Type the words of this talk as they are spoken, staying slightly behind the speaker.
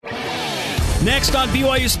Next on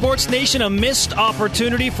BYU Sports Nation, a missed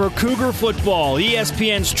opportunity for Cougar football.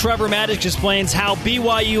 ESPN's Trevor Matich explains how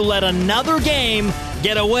BYU let another game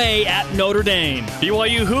get away at Notre Dame.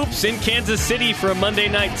 BYU hoops in Kansas City for a Monday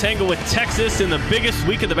night tangle with Texas in the biggest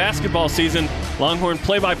week of the basketball season. Longhorn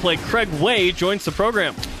play-by-play Craig Way joins the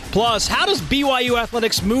program. Plus, how does BYU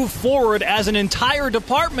athletics move forward as an entire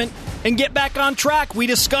department and get back on track? We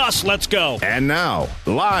discuss. Let's go. And now,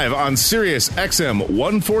 live on Sirius XM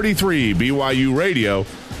 143 BYU Radio,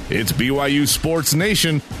 it's BYU Sports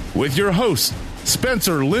Nation with your hosts,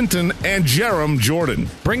 Spencer Linton and Jerem Jordan.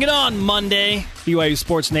 Bring it on, Monday. BYU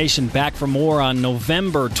Sports Nation back for more on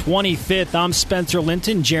November 25th. I'm Spencer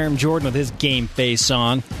Linton, Jerem Jordan with his game face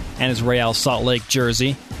on and his Real Salt Lake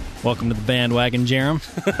jersey. Welcome to the bandwagon, Jerem.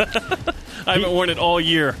 I haven't worn it all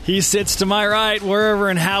year. He sits to my right, wherever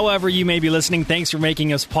and however you may be listening. Thanks for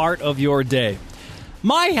making us part of your day.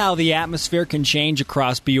 My, how the atmosphere can change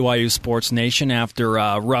across BYU Sports Nation after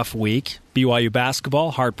a rough week. BYU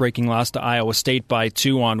basketball, heartbreaking loss to Iowa State by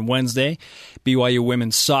 2 on Wednesday. BYU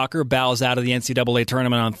women's soccer bows out of the NCAA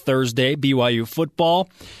tournament on Thursday. BYU football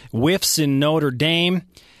whiffs in Notre Dame.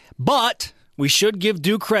 But we should give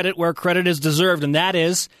due credit where credit is deserved, and that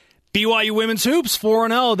is BYU women's hoops,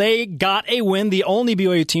 4-0. They got a win, the only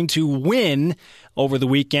BYU team to win over the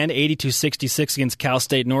weekend, 82-66 against Cal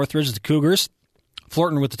State Northridge. The Cougars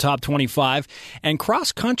flirting with the top 25. And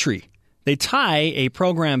cross country, they tie a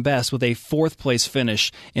program best with a fourth-place finish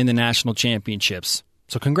in the national championships.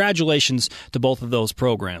 So congratulations to both of those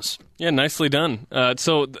programs. Yeah, nicely done. A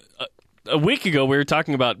week ago, we were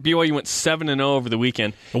talking about BYU went 7-0 over the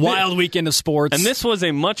weekend. A wild weekend of sports. And this was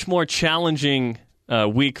a much more challenging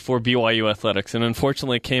week for BYU athletics, and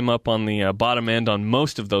unfortunately came up on the bottom end on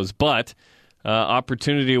most of those. But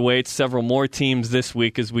opportunity awaits several more teams this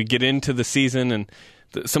week as we get into the season, and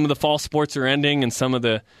some of the fall sports are ending, and some of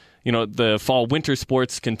the fall-winter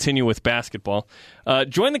sports continue with basketball.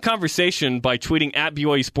 Join the conversation by tweeting at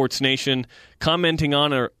BYU Sports Nation, commenting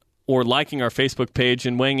on or liking our Facebook page,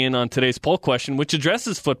 and weighing in on today's poll question, which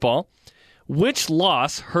addresses football. Which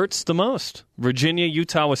loss hurts the most? Virginia,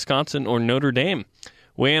 Utah, Wisconsin, or Notre Dame?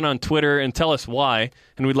 Weigh in on Twitter and tell us why,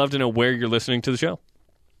 and we'd love to know where you're listening to the show.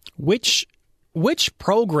 Which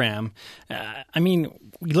program, you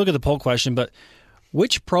look at the poll question, but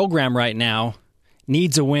which program right now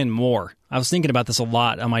needs a win more? I was thinking about this a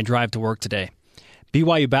lot on my drive to work today.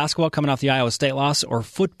 BYU basketball coming off the Iowa State loss, or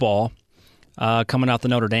football coming out the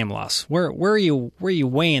Notre Dame loss? Where are you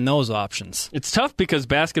weighing those options? It's tough because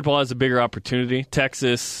basketball has a bigger opportunity.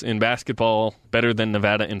 Texas in basketball better than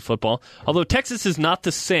Nevada in football. Although Texas is not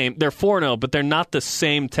the same. They're 4-0, but they're not the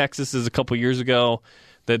same Texas as a couple years ago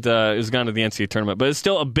that has gone to the NCAA tournament. But it's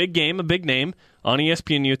still a big game, a big name on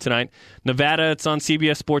ESPNU tonight. Nevada, it's on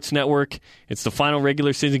CBS Sports Network. It's the final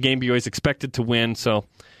regular season game BYU is expected to win. So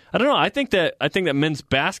I don't know. I think that men's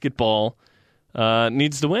basketball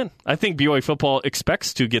needs to win. I think BYU football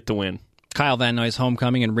expects to get the win. Kyle Van Noy's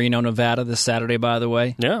homecoming in Reno, Nevada this Saturday, by the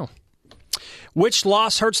way. Yeah. Which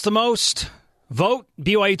loss hurts the most? Vote,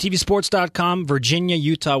 BYUTVSports.com, Virginia,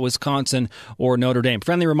 Utah, Wisconsin, or Notre Dame.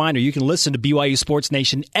 Friendly reminder, you can listen to BYU Sports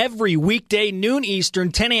Nation every weekday, noon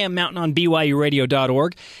Eastern, 10 a.m. Mountain on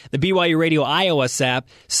BYURadio.org, the BYU Radio iOS app,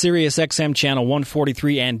 Sirius XM Channel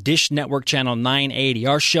 143, and Dish Network Channel 980.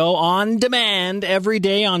 Our show on demand every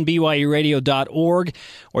day on BYURadio.org,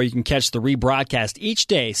 or you can catch the rebroadcast each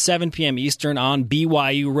day, 7 p.m. Eastern on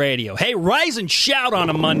BYU Radio. Hey, rise and shout on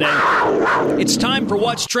a Monday. It's time for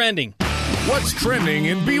What's Trending. What's trending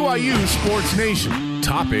in BYU Sports Nation?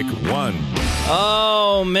 Topic 1.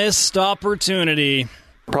 Oh, missed opportunity.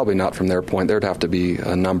 Probably not from their point. There'd have to be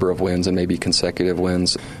a number of wins and maybe consecutive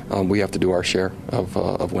wins. We have to do our share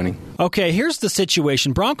of winning. Okay, here's the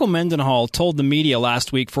situation. Bronco Mendenhall told the media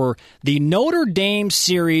last week for the Notre Dame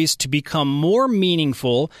series to become more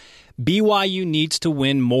meaningful, BYU needs to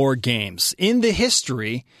win more games. In the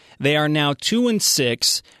history, they are now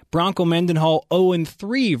 2-6. Bronco Mendenhall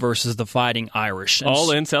 0-3 versus the Fighting Irish.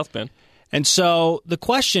 All in South Bend. And so the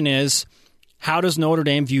question is, how does Notre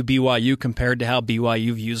Dame view BYU compared to how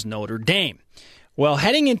BYU views Notre Dame? Well,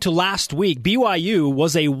 heading into last week, BYU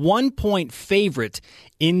was a 1-point favorite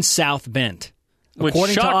in South Bend,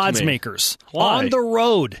 according to odds makers. Why? On the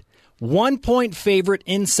road, 1-point favorite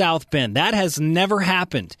in South Bend. That has never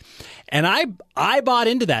happened. And I bought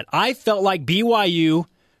into that. I felt like BYU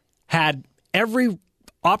had every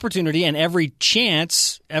opportunity and every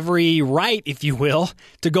chance, every right, if you will,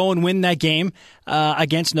 to go and win that game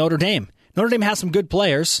against Notre Dame. Notre Dame has some good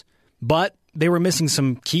players, but they were missing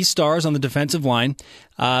some key stars on the defensive line.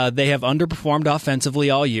 They have underperformed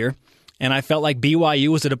offensively all year, and I felt like BYU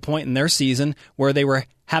was at a point in their season where they were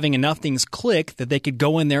having enough things click that they could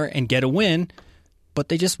go in there and get a win, but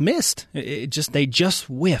they just missed. They just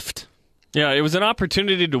whiffed. Yeah, it was an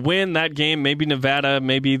opportunity to win that game, maybe Nevada,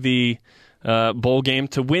 maybe the bowl game,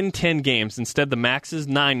 to win 10 games. Instead, the max is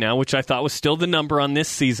 9 now, which I thought was still the number on this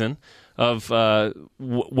season of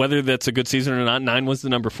whether that's a good season or not. 9 was the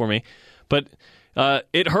number for me. But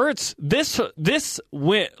it hurts. This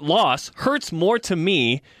loss hurts more to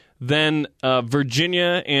me than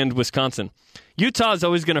Virginia and Wisconsin. Utah is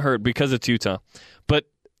always going to hurt because it's Utah. But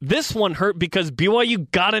this one hurt because BYU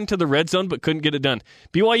got into the red zone but couldn't get it done.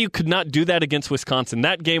 BYU could not do that against Wisconsin.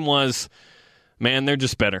 That game was, man, they're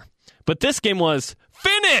just better. But this game was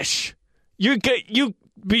finish. You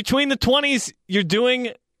between the 20s, you're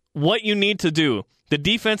doing what you need to do. The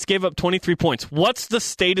defense gave up 23 points. What's the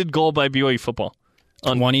stated goal by BYU football?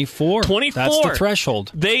 24. 24. That's the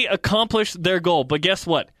threshold. They accomplished their goal, but guess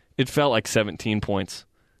what? It felt like 17 points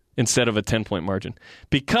instead of a 10-point margin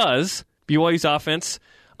because BYU's offense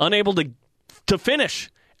unable to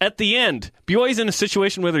finish at the end. BYU's in a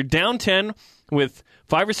situation where they're down 10 with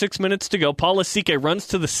 5 or 6 minutes to go. Paul Lasike runs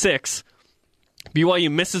to the 6.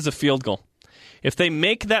 BYU misses a field goal. If they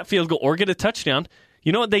make that field goal or get a touchdown,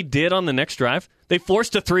 you know what they did on the next drive? They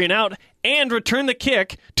forced a 3-and-out and returned the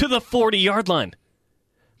kick to the 40-yard line.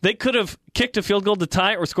 They could have kicked a field goal to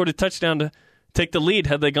tie or scored a touchdown to take the lead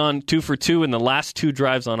had they gone 2 for 2 in the last 2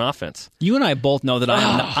 drives on offense. You and I both know that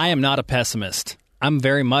I am not a pessimist. I'm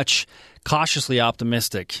very much cautiously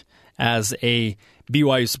optimistic as a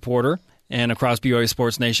BYU supporter and across BYU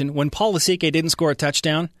Sports Nation. When Paul Lasike didn't score a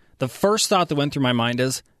touchdown, the first thought that went through my mind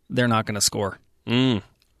is, they're not going to score. And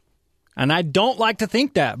I don't like to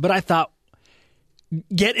think that, but I thought,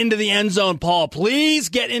 get into the end zone, Paul. Please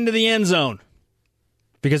get into the end zone.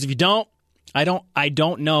 Because if you don't, I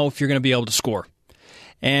don't know if you're going to be able to score.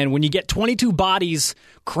 And when you get 22 bodies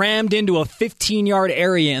crammed into a 15-yard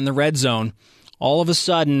area in the red zone, all of a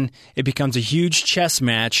sudden it becomes a huge chess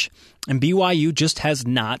match, and BYU just has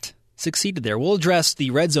not succeeded there. We'll address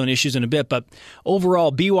the red zone issues in a bit, but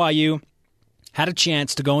overall, BYU had a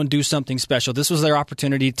chance to go and do something special. This was their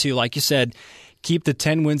opportunity to, like you said, keep the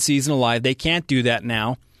 10-win season alive. They can't do that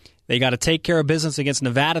now. They got to take care of business against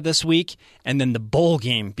Nevada this week, and then the bowl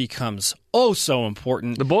game becomes so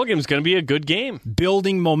important. The bowl game is going to be a good game.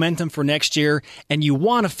 Building momentum for next year, and you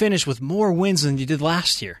want to finish with more wins than you did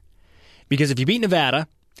last year. Because if you beat Nevada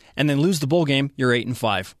and then lose the bowl game, you're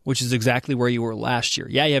 8-5, which is exactly where you were last year.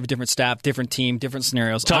 Yeah, you have a different staff, different team, different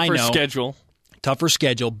scenarios. Tougher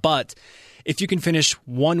schedule, but if you can finish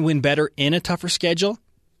one win better in a tougher schedule,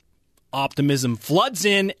 optimism floods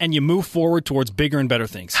in, and you move forward towards bigger and better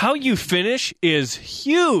things. How you finish is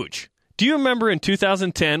huge. Do you remember in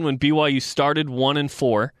 2010 when BYU started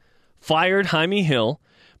 1-4, fired Jaime Hill,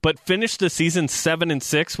 but finished the season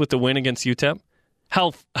 7-6 with the win against UTEP?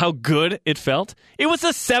 How good it felt? It was a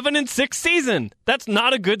 7-6 season. That's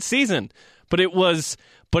not a good season, but it was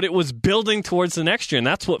building towards the next year, and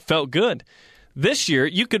that's what felt good. This year,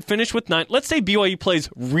 you could finish with 9. Let's say BYU plays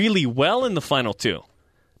really well in the final 2.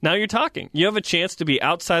 Now you're talking. You have a chance to be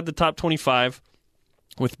outside the top 25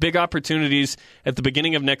 with big opportunities at the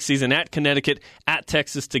beginning of next season at Connecticut, at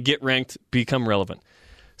Texas to get ranked, become relevant.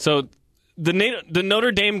 So the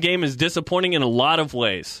Notre Dame game is disappointing in a lot of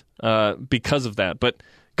ways because of that. But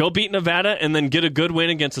go beat Nevada and then get a good win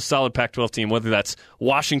against a solid Pac-12 team, whether that's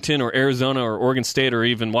Washington or Arizona or Oregon State or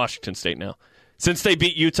even Washington State now. Since they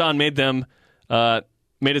beat Utah and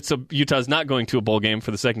made it so Utah's not going to a bowl game for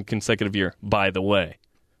the second consecutive year, by the way.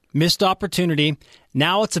 Missed opportunity.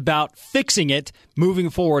 Now it's about fixing it, moving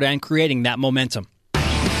forward, and creating that momentum.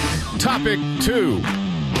 Topic 2.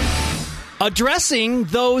 Addressing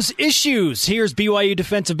those issues. Here's BYU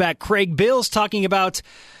defensive back Craig Bills talking about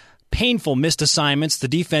painful missed assignments the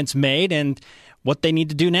defense made and what they need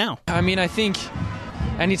to do now. I mean, I think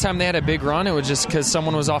anytime they had a big run, it was just because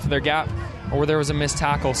someone was off of their gap or there was a missed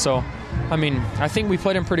tackle. So, I mean, I think we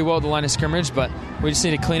played them pretty well at the line of scrimmage, but we just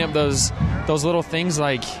need to clean up those little things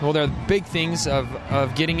they're big things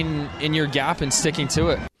of getting in your gap and sticking to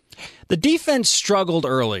it. The defense struggled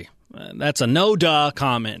early. That's a no-duh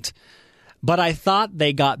comment. But I thought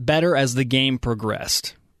they got better as the game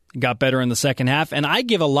progressed. Got better in the second half, and I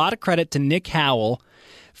give a lot of credit to Nick Howell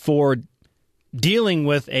for dealing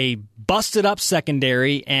with a busted-up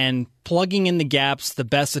secondary and plugging in the gaps the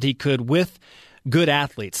best that he could with good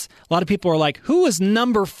athletes. A lot of people are like, who is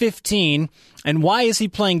number 15 and why is he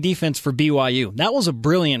playing defense for BYU? That was a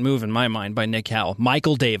brilliant move in my mind by Nick Howell.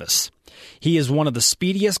 Michael Davis. He is one of the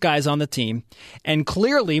speediest guys on the team, and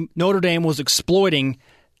clearly Notre Dame was exploiting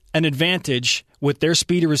an advantage with their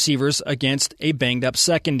speedy receivers against a banged-up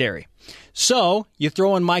secondary. So you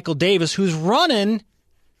throw in Michael Davis, who's running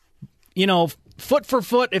foot for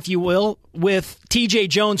foot, if you will, with T.J.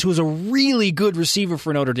 Jones, who is a really good receiver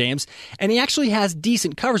for Notre Dame's, and he actually has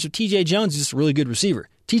decent coverage with T.J. Jones. He's just a really good receiver.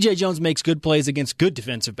 T.J. Jones makes good plays against good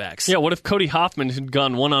defensive backs. Yeah, what if Cody Hoffman had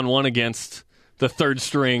gone one-on-one against the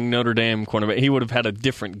third-string Notre Dame cornerback? He would have had a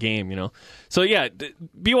different game, So, yeah,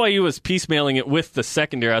 BYU is piecemealing it with the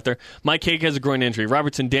secondary out there. Mike Hague has a groin injury.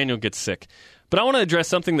 Robertson Daniel gets sick. But I want to address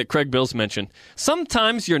something that Craig Bills mentioned.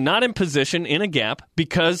 Sometimes you're not in position in a gap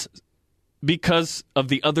because of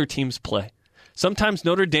the other team's play. Sometimes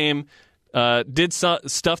Notre Dame did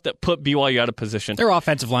stuff that put BYU out of position. Their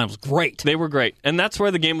offensive line was great. They were great. And that's where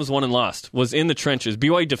the game was won and lost, was in the trenches.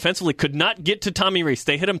 BYU defensively could not get to Tommy Rees.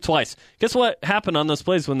 They hit him twice. Guess what happened on those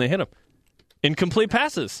plays when they hit him? Incomplete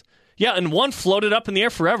passes. Yeah, and one floated up in the air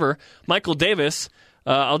forever. Michael Davis,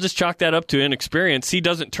 I'll just chalk that up to inexperience. He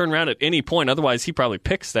doesn't turn around at any point. Otherwise, he probably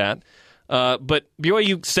picks that. But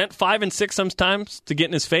BYU sent 5 and 6 sometimes to get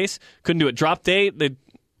in his face. Couldn't do it. Dropped 8.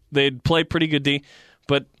 They'd play pretty good D.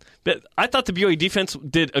 But I thought the BYU defense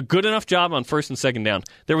did a good enough job on first and second down.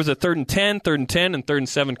 There was a 3rd and 10, 3rd and 10, and 3rd and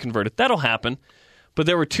 7 converted. That'll happen, but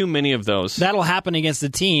there were too many of those. That'll happen against a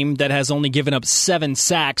team that has only given up 7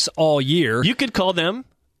 sacks all year. You could call them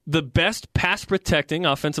the best pass-protecting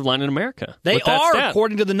offensive line in America. They are,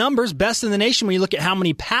 according to the numbers, best in the nation when you look at how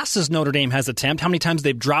many passes Notre Dame has attempted, how many times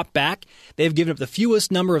they've dropped back. They've given up the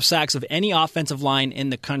fewest number of sacks of any offensive line in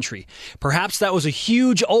the country. Perhaps that was a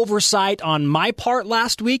huge oversight on my part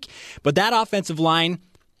last week, but that offensive line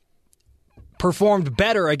performed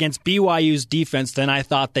better against BYU's defense than I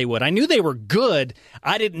thought they would. I knew they were good.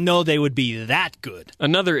 I didn't know they would be that good.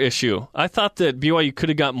 Another issue. I thought that BYU could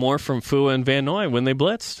have got more from Fua and Van Noy when they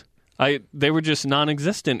blitzed. They were just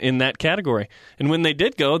non-existent in that category. And when they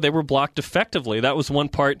did go, they were blocked effectively. That was one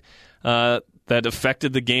part that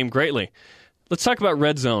affected the game greatly. Let's talk about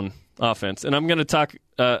red zone offense. And I'm going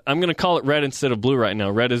to call it red instead of blue right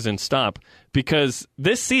now. Red is in stop. Because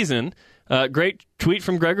this season, great tweet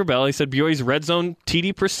from Greg Wrubell. He said BYU's red zone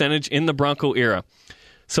TD percentage in the Bronco era.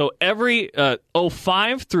 So every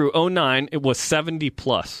 05 through 09, it was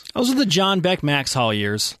 70+. Those are the John Beck Max Hall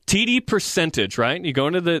years. TD percentage, right? You go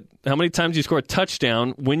into how many times you score a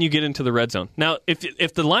touchdown when you get into the red zone. Now,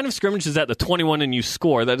 if the line of scrimmage is at the 21 and you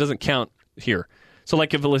score, that doesn't count here. So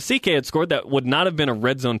like if Lasike had scored, that would not have been a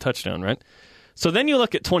red zone touchdown, right? So then you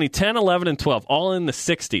look at 2010, 11, and 12, all in the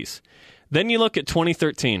 60s. Then you look at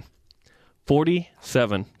 2013,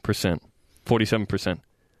 47%.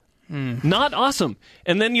 Not awesome.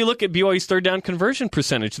 And then you look at BYU's third down conversion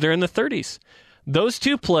percentage. They're in the 30s. Those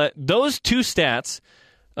two stats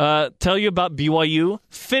tell you about BYU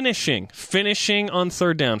finishing on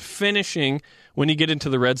third down, finishing when you get into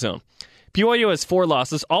the red zone. BYU has 4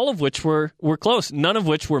 losses, all of which were close, none of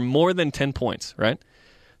which were more than 10 points, right?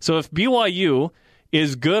 So if BYU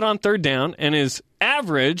is good on third down and is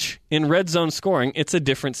average in red zone scoring, it's a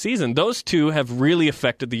different season. Those two have really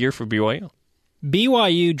affected the year for BYU.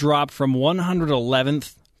 BYU dropped from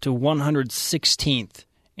 111th to 116th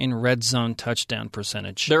in red zone touchdown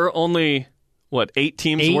percentage. There are only, 8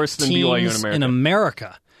 teams worse than BYU in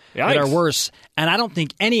America? That are worse. And I don't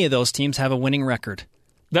think any of those teams have a winning record.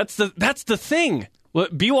 That's the thing.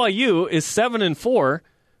 BYU is 7-4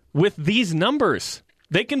 with these numbers.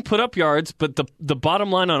 They can put up yards, but the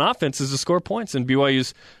bottom line on offense is to score points, and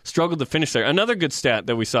BYU's struggled to finish there. Another good stat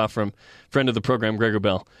that we saw from friend of the program, Greg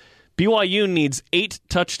Wrubell. BYU needs 8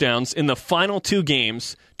 touchdowns in the final 2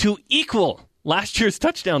 games to equal last year's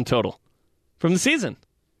touchdown total from the season.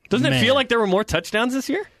 Doesn't it feel like there were more touchdowns this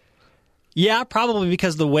year? Yeah, probably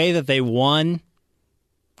because the way that they won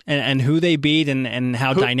and who they beat and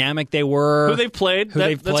how dynamic they were. Who they've played.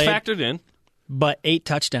 That's factored in. But 8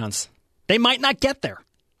 touchdowns. They might not get there.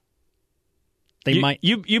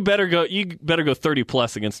 You better go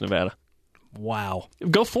 30+ against Nevada. Wow.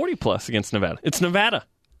 Go 40+ against Nevada. It's Nevada.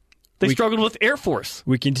 They struggled with Air Force.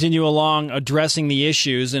 We continue along addressing the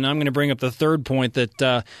issues, and I'm going to bring up the third point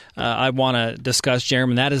that I want to discuss,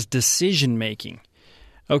 Jeremy, and that is decision-making.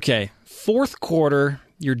 Okay, fourth quarter,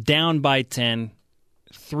 you're down by 10,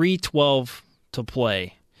 3:12 to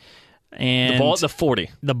play. And the ball at the 40.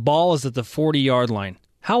 The ball is at the 40-yard line.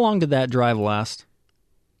 How long did that drive last?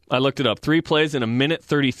 I looked it up. 3 plays in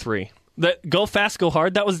 1:33. That go fast, go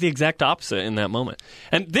hard, that was the exact opposite in that moment.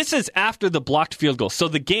 And this is after the blocked field goal. So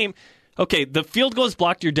the game, the field goal is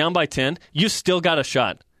blocked, you're down by 10, you still got a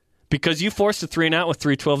shot because you forced a 3-and-out with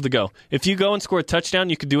 3:12 to go. If you go and score a touchdown,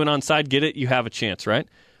 you could do an onside, get it, you have a chance, right?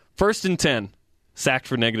 1st and 10, sacked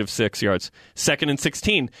for -6 yards. 2nd and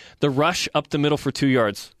 16, the rush up the middle for 2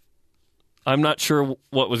 yards. I'm not sure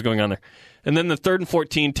what was going on there. And then the 3rd and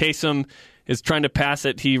 14, Taysom is trying to pass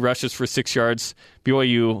it. He rushes for 6 yards.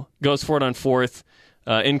 BYU goes for it on fourth,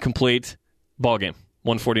 incomplete, ball game,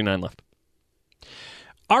 1:49 left.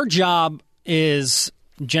 Our job is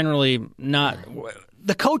generally not...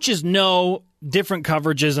 The coaches know different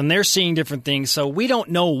coverages, and they're seeing different things, so we don't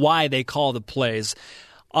know why they call the plays.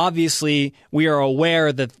 Obviously, we are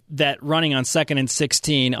aware that running on 2nd and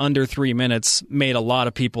 16 under 3 minutes made a lot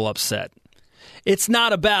of people upset. It's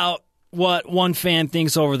not about what one fan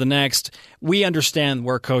thinks over the next. We understand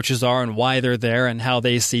where coaches are and why they're there and how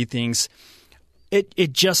they see things.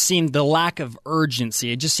 It just seemed the lack of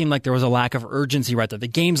urgency. It just seemed like there was a lack of urgency right there. The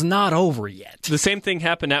game's not over yet. The same thing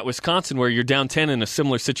happened at Wisconsin where you're down 10 in a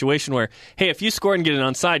similar situation where, hey, if you score and get it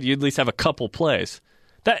onside, you at least have a couple plays.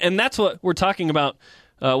 And that's what we're talking about,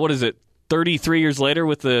 33 years later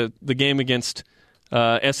with the game against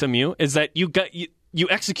SMU, is that you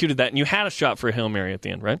executed that and you had a shot for a Hail Mary at the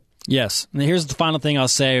end, right? Yes. And here's the final thing I'll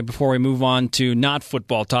say before we move on to not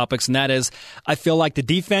football topics, and that is I feel like the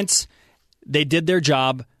defense... They did their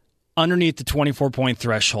job underneath the 24-point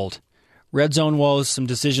threshold. Red zone woes, some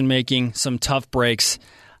decision-making, some tough breaks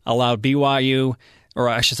allowed allowed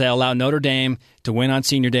Notre Dame to win on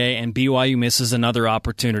Senior Day, and BYU misses another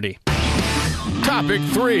opportunity. Topic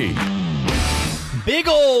 3. Big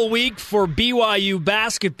ol' week for BYU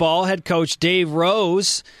basketball. Head coach Dave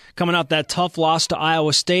Rose, coming out that tough loss to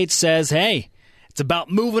Iowa State, says, hey, it's about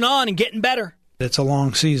moving on and getting better. It's a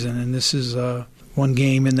long season, and this is one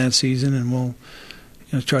game in that season, and we'll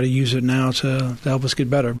try to use it now to help us get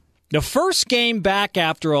better. The first game back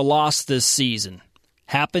after a loss this season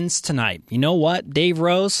happens tonight. You know what, Dave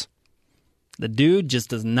Rose? The dude just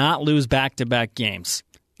does not lose back-to-back games.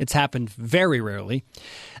 It's happened very rarely.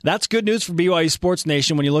 That's good news for BYU Sports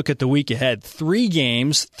Nation when you look at the week ahead. 3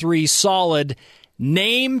 games, 3 solid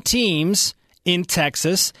name teams in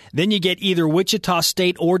Texas. Then you get either Wichita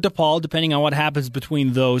State or DePaul, depending on what happens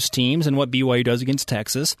between those teams and what BYU does against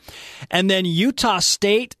Texas. And then Utah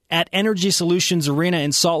State at Energy Solutions Arena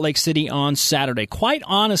in Salt Lake City on Saturday. Quite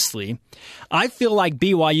honestly, I feel like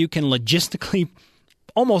BYU can logistically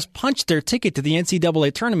almost punch their ticket to the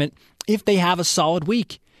NCAA tournament if they have a solid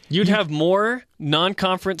week. You'd have more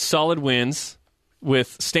non-conference solid wins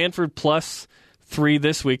with Stanford plus 3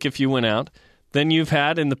 this week if you went out than you've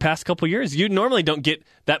had in the past couple of years. You normally don't get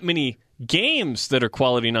that many games that are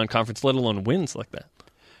quality non-conference, let alone wins like that.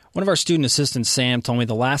 One of our student assistants, Sam, told me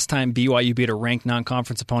the last time BYU beat a ranked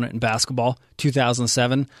non-conference opponent in basketball,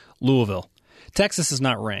 2007, Louisville. Texas is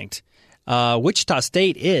not ranked. Wichita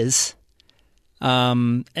State is,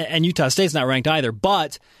 and Utah State's not ranked either,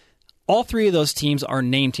 but all 3 of those teams are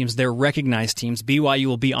named teams. They're recognized teams. BYU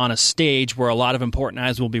will be on a stage where a lot of important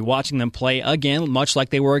eyes will be watching them play again, much like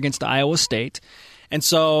they were against Iowa State. And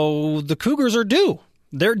so the Cougars are due.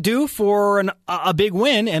 They're due for a big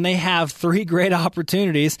win, and they have 3 great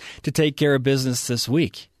opportunities to take care of business this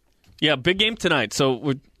week. Yeah, big game tonight.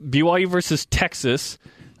 So BYU versus Texas,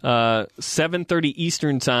 7:30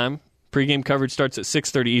 Eastern time. Pre-game coverage starts at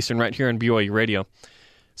 6:30 Eastern right here on BYU Radio.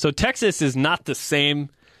 So Texas is not the same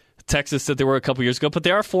Texas that they were a couple years ago, but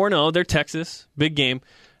they are 4-0. They're Texas. Big game.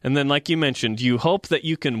 And then, like you mentioned, you hope that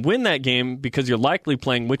you can win that game because you're likely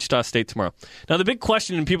playing Wichita State tomorrow. Now, the big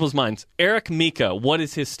question in people's minds, Eric Mika, what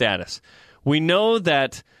is his status? We know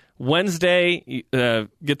that Wednesday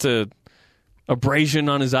gets a abrasion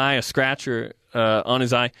on his eye, a scratch on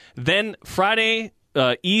his eye. Then Friday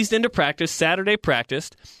eased into practice, Saturday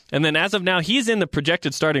practiced, and then as of now, he's in the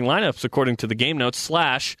projected starting lineups according to the game notes,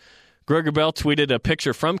 Gregor Bell tweeted a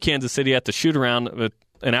picture from Kansas City at the shoot-around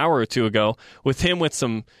an hour or 2 ago with him with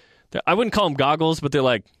some, I wouldn't call them goggles, but they're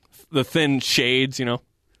like the thin shades,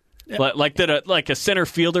 like a center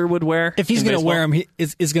fielder would wear. If he's going to wear them,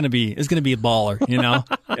 it's going to be a baller,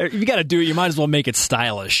 If you got to do it, you might as well make it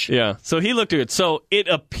stylish. Yeah, so he looked good. So it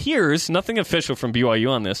appears, nothing official from BYU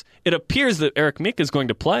on this, it appears that Eric Mika is going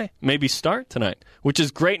to play, maybe start tonight, which is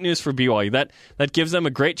great news for BYU. That gives them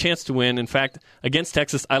a great chance to win. In fact, against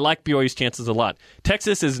Texas, I like BYU's chances a lot.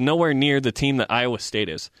 Texas is nowhere near the team that Iowa State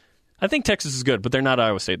is. I think Texas is good, but they're not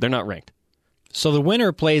Iowa State. They're not ranked. So the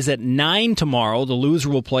winner plays at 9 tomorrow. The loser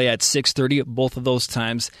will play at 6:30 both of those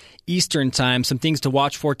times, Eastern time. Some things to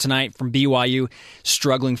watch for tonight from BYU.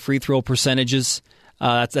 Struggling free throw percentages.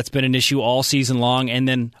 That's been an issue all season long. And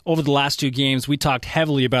then over the last 2 games, we talked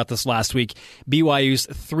heavily about this last week. BYU's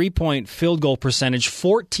 3-point field goal percentage,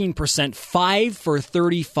 14%, 5 for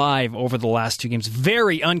 35 over the last 2 games.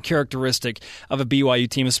 Very uncharacteristic of a BYU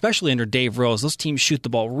team, especially under Dave Rose. Those teams shoot the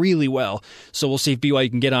ball really well. So we'll see if BYU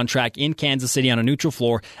can get on track in Kansas City on a neutral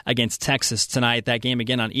floor against Texas tonight. That game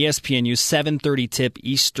again on ESPNU, 7:30 tip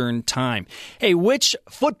Eastern Time. Hey, which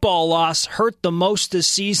football loss hurt the most this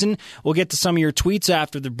season? We'll get to some of your tweets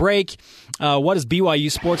after the break. What does BYU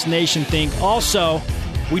Sports Nation think? Also,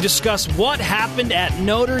 we discuss what happened at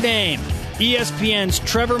Notre Dame. ESPN's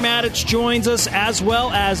Trevor Maddich joins us, as well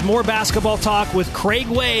as more basketball talk with Craig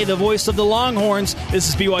Way, the voice of the Longhorns. This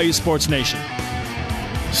is BYU Sports Nation.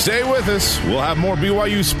 Stay with us. We'll have more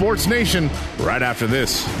BYU Sports Nation right after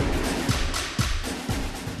this.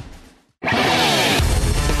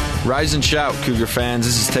 Rise and shout, Cougar fans.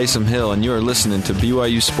 This is Taysom Hill, and you are listening to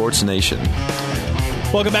BYU Sports Nation.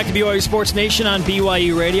 Welcome back to BYU Sports Nation on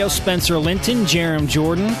BYU Radio. Spencer Linton, Jerem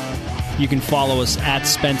Jordan. You can follow us at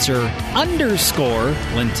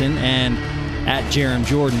Spencer_Linton and at Jerem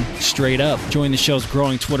Jordan straight up. Join the show's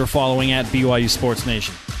growing Twitter following at BYU Sports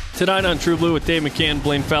Nation. Tonight on True Blue with Dave McCann,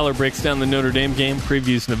 Blaine Fowler breaks down the Notre Dame game,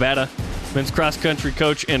 previews Nevada. Men's cross-country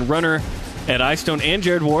coach and runner Ed Eyestone and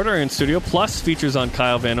Jared Ward are in studio, plus features on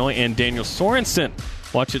Kyle Van Noy and Daniel Sorensen.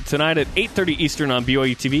 Watch it tonight at 8:30 Eastern on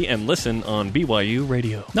BYU TV and listen on BYU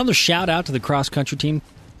Radio. Another shout-out to the cross-country team.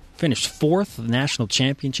 Finished 4th at the national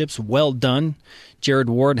championships. Well done. Jared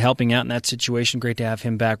Ward helping out in that situation. Great to have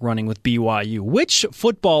him back running with BYU. Which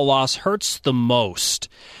football loss hurts the most?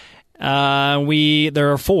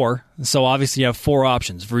 There are 4, so obviously you have 4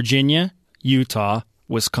 options. Virginia, Utah,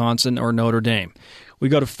 Wisconsin, or Notre Dame. We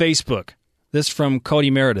go to Facebook. This from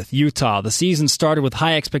Cody Meredith, Utah. The season started with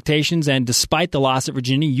high expectations, and despite the loss at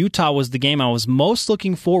Virginia, Utah was the game I was most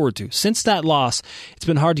looking forward to. Since that loss, it's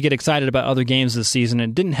been hard to get excited about other games this season,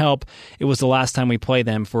 and it didn't help. It was the last time we played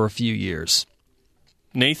them for a few years.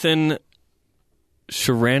 Nathan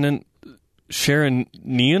Sharanian? Sharanian?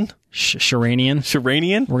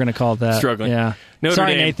 We're going to call it that. Struggling. Yeah.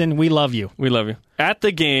 Sorry, Dame. Nathan. We love you. We love you. At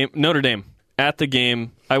the game, Notre Dame. At the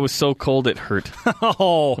game, I was so cold it hurt.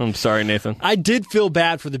 Oh, I'm sorry, Nathan. I did feel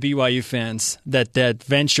bad for the BYU fans that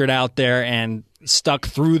ventured out there and stuck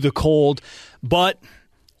through the cold. But,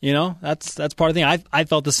 you know, that's part of the thing. I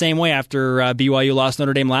felt the same way after BYU lost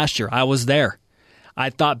Notre Dame last year. I was there.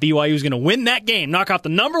 I thought BYU was going to win that game, knock out the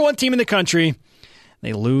number 1 team in the country.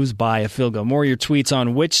 They lose by a field goal. More of your tweets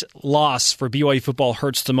on which loss for BYU football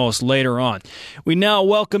hurts the most later on. We now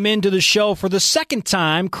welcome into the show for the second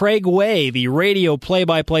time Craig Way, the radio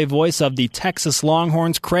play-by-play voice of the Texas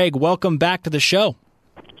Longhorns. Craig, welcome back to the show.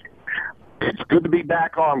 It's good to be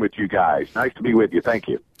back on with you guys. Nice to be with you. Thank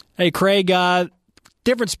you. Hey, Craig,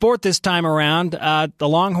 different sport this time around. The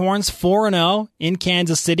Longhorns 4-0 in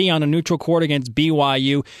Kansas City on a neutral court against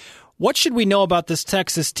BYU. What should we know about this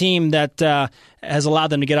Texas team that has allowed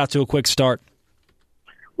them to get out to a quick start?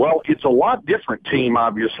 Well, it's a lot different team,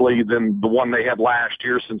 obviously, than the one they had last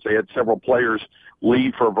year, since they had several players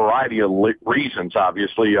leave for a variety of reasons,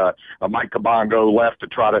 obviously. Mike Kabongo left to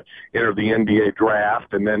try to enter the NBA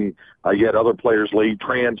draft, and then you had other players leave,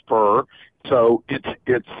 transfer. So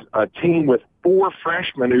it's a team with 4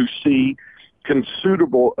 freshmen who see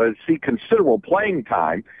considerable playing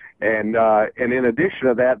time. And in addition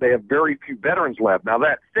to that, they have very few veterans left. Now,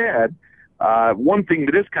 that said, one thing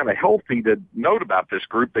that is kind of healthy to note about this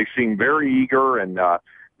group, they seem very eager and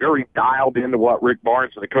very dialed into what Rick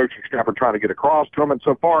Barnes and the coaching staff are trying to get across to them. And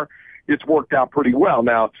so far, it's worked out pretty well.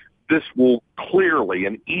 Now, this will clearly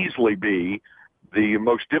and easily be the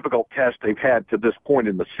most difficult test they've had to this point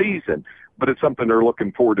in the season, but it's something they're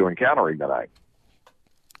looking forward to encountering tonight.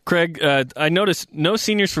 Craig, I noticed no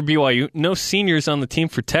seniors for BYU, no seniors on the team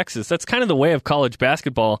for Texas. That's kind of the way of college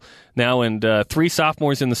basketball now, and 3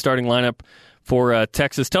 sophomores in the starting lineup for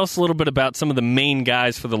Texas. Tell us a little bit about some of the main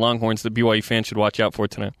guys for the Longhorns that BYU fans should watch out for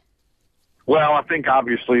tonight. Well, I think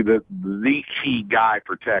obviously the key guy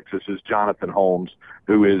for Texas is Jonathan Holmes,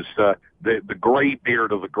 who is the gray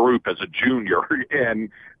beard of the group as a junior, and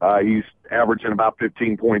he's averaging about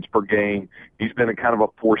 15 points per game. He's been a kind of a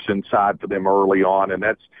force inside for them early on, and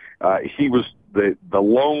that's he was the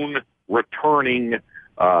lone returning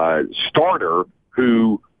starter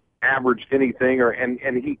who averaged anything,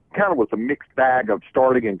 and he kind of was a mixed bag of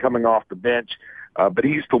starting and coming off the bench, but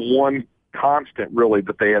he's the one constant, really,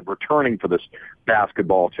 that they had returning for this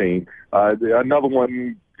basketball team. Another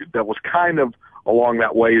one that was kind of along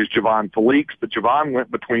that way is Javon Felix, but Javon went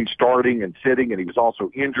between starting and sitting, and he was also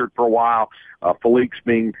injured for a while. Felix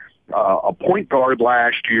being a point guard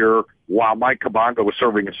last year while Mike Kabongo was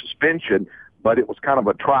serving a suspension, but it was kind of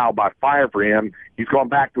a trial by fire for him. He's gone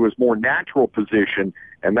back to his more natural position,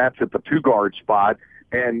 and that's at the 2-guard spot.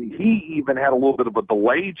 And he even had a little bit of a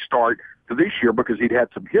delayed start to this year because he'd had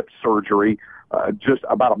some hip surgery just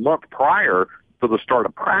about a month prior to the start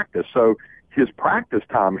of practice. So his practice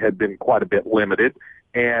time had been quite a bit limited,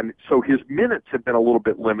 and so his minutes have been a little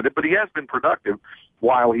bit limited, but he has been productive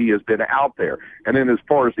while he has been out there. And then as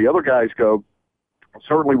far as the other guys go,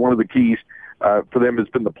 certainly one of the keys for them has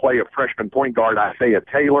been the play of freshman point guard Isaiah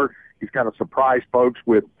Taylor. He's kind of surprised folks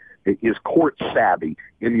with his court savvy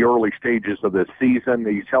in the early stages of this season.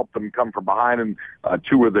 He's helped them come from behind in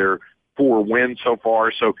 2 of their 4 wins so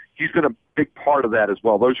far. So he's been a big part of that as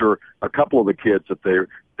well. Those are a couple of the kids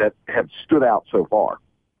that have stood out so far.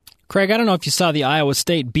 Craig, I don't know if you saw the Iowa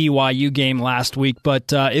State-BYU game last week,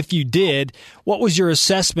 but if you did, what was your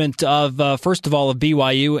assessment of, first of all, of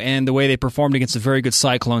BYU and the way they performed against a very good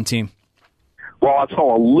Cyclone team? Well, I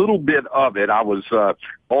saw a little bit of it. I was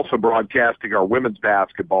also broadcasting our women's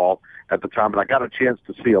basketball at the time, and I got a chance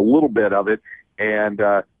to see a little bit of it. And,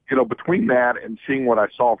 between that and seeing what I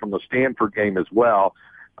saw from the Stanford game as well,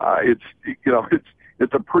 it's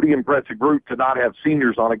a pretty impressive group to not have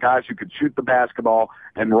seniors on it, guys who could shoot the basketball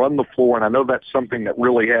and run the floor. And I know that's something that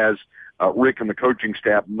really has Rick and the coaching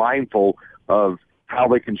staff mindful of how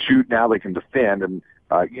they can shoot and how they can defend. And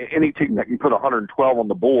any team that can put 112 on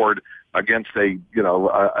the board against a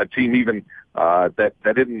team even that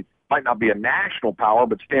might not be a national power,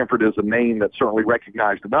 but Stanford is a name that's certainly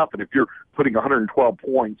recognized enough. And if you're putting 112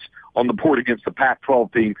 points on the board against the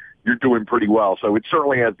Pac-12 team, you're doing pretty well. So it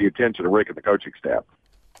certainly has the attention of Rick and the coaching staff.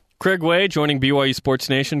 Craig Way joining BYU Sports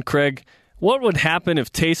Nation. Craig, what would happen if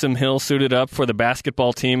Taysom Hill suited up for the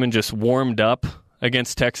basketball team and just warmed up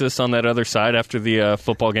against Texas on that other side after the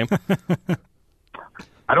football game?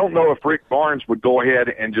 I don't know if Rick Barnes would go ahead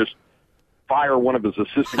and just fire one of his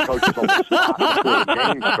assistant coaches on the spot before the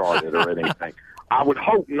game started or anything. I would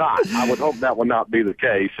hope not. I would hope that would not be the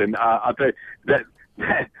case. And I'll tell you that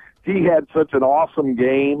he had such an awesome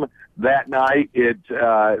game that night.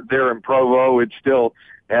 There in Provo, it still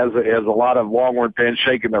has a lot of Longhorn fans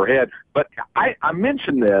shaking their head. But I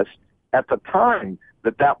mentioned this at the time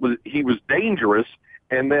he was dangerous.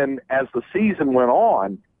 And then as the season went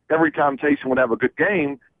on, every time Taysom would have a good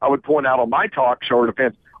game, I would point out on my talk show to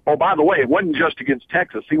fans, oh, by the way, it wasn't just against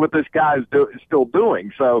Texas. See what this guy is still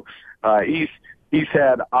doing. So he's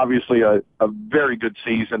had obviously a very good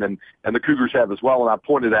season, and the Cougars have as well. And I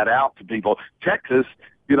pointed that out to people. Texas,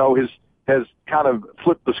 has kind of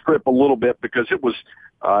flipped the script a little bit because it was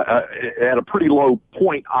at a pretty low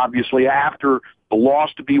point, obviously, after the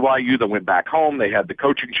loss to BYU. They went back home. They had the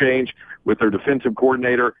coaching change with their defensive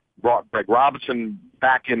coordinator, brought Greg Robinson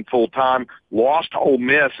back in full time, lost to Ole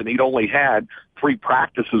Miss, and he'd only had 3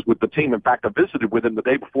 practices with the team. In fact, I visited with him the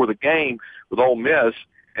day before the game with Ole Miss,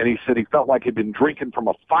 and he said he felt like he'd been drinking from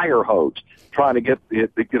a fire hose, trying to get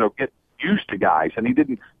used to guys, and he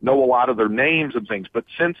didn't know a lot of their names and things. But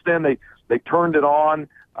since then, they turned it on,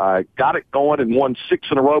 got it going, and won 6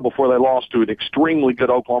 in a row before they lost to an extremely good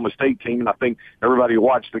Oklahoma State team. And I think everybody who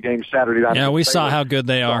watched the game Saturday night. Yeah, we saw how good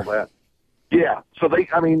they are. Yeah, so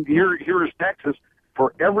here is Texas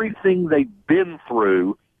for everything they've been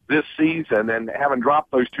through this season, and having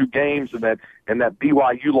dropped those 2 games and that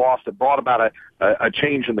BYU loss that brought about a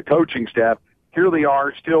change in the coaching staff. Here they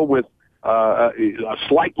are still with a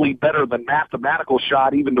slightly better than mathematical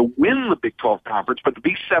shot even to win the Big 12 conference, but to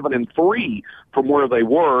be 7-3 from where they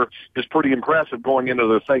were is pretty impressive going into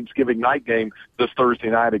the Thanksgiving night game this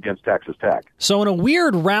Thursday night against Texas Tech. So in a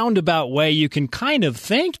weird roundabout way, you can kind of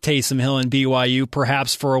thank Taysom Hill and BYU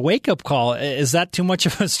perhaps for a wake-up call. Is that too much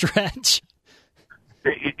of a stretch?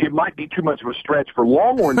 It might be too much of a stretch for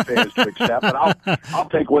Longhorn fans to accept, but I'll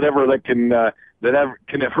take whatever that can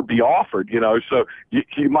ever be offered, So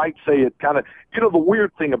you might say it kind of, the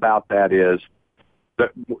weird thing about that is that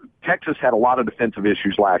Texas had a lot of defensive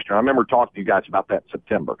issues last year. I remember talking to you guys about that in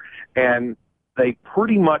September, and they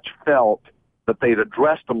pretty much felt that they'd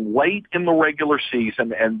addressed them late in the regular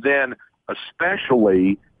season, and then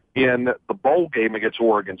especially in the bowl game against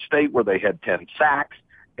Oregon State where they had 10 sacks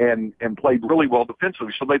and played really well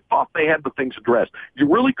defensively. So they thought they had the things addressed.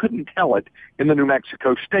 You really couldn't tell it in the New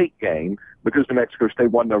Mexico State game because New Mexico State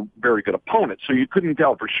wasn't a very good opponent. So you couldn't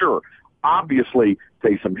tell for sure. Obviously,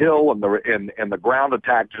 Taysom Hill and the ground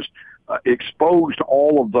attack just exposed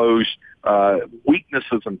all of those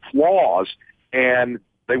weaknesses and flaws, and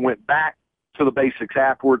they went back to the basics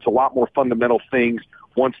afterwards, a lot more fundamental things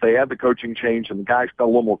once they had the coaching change and the guys felt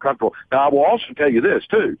a little more comfortable. Now, I will also tell you this,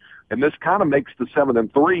 too, and this kind of makes the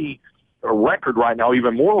 7-3 record right now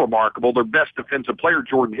even more remarkable. Their best defensive player,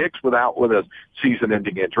 Jordan Hicks, with a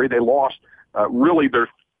season-ending injury. They lost really their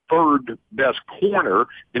third best corner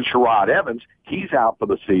in Sherrod Evans. He's out for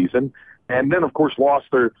the season. And then, of course, lost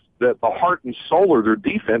the heart and soul of their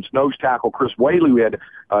defense, nose tackle Chris Whaley, who had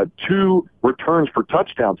 2 returns for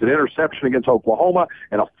touchdowns, an interception against Oklahoma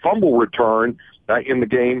and a fumble return in the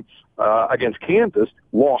game against Kansas,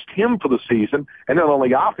 lost him for the season. And then on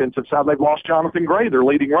the offensive side, they've lost Jonathan Gray, their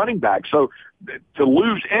leading running back. So to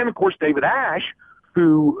lose, and of course David Ash,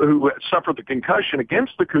 who suffered the concussion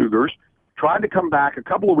against the Cougars, tried to come back a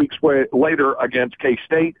couple of weeks later against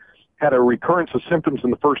K-State, had a recurrence of symptoms in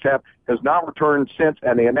the first half, has not returned since,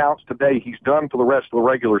 and they announced today he's done for the rest of the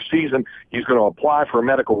regular season. He's going to apply for a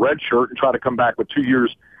medical red shirt and try to come back with 2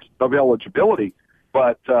 years of eligibility.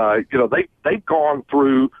 But, they've gone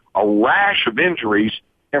through a rash of injuries,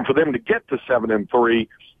 and for them to get to 7-3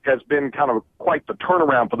 has been kind of quite the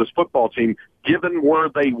turnaround for this football team, given where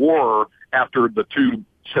they were after the 2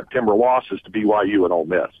 September losses to BYU and Ole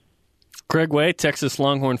Miss. Craig Way, Texas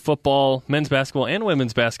Longhorn football, men's basketball, and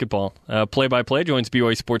women's basketball play-by-play, joins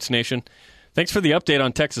BYU Sports Nation. Thanks for the update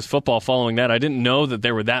on Texas football following that. I didn't know that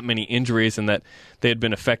there were that many injuries and that they had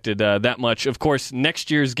been affected that much. Of course, next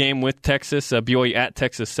year's game with Texas, BYU at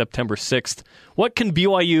Texas, September 6th. What can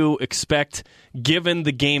BYU expect given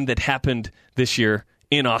the game that happened this year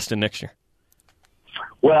in Austin next year?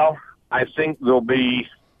 Well, I think there'll be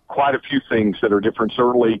quite a few things that are different.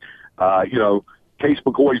 Certainly, Case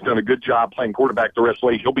McCoy's done a good job playing quarterback the rest of the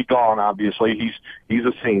way. He'll be gone, obviously. He's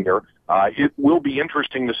a senior. It will be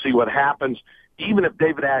interesting to see what happens, even if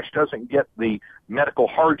David Ash doesn't get the medical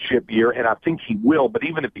hardship year, and I think he will, but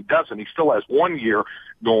even if he doesn't, he still has 1 year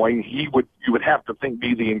going. You would have to think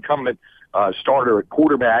be the incumbent starter at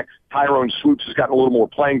quarterback. Tyrone Swoops has gotten a little more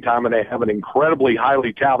playing time, and they have an incredibly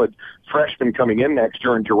highly talented freshman coming in next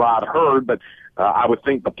year in Gerard Hurd, but I would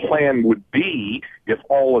think the plan would be, if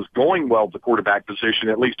all is going well at the quarterback position,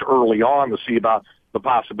 at least early on, to see about the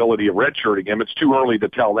possibility of redshirting him. It's too early to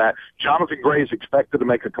tell that. Jonathan Gray is expected to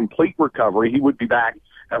make a complete recovery. He would be back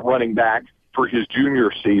at running back for his junior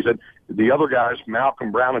season. The other guys,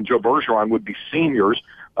 Malcolm Brown and Joe Bergeron, would be seniors.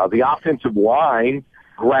 The offensive line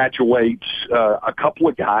graduates a couple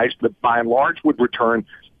of guys, but by and large would return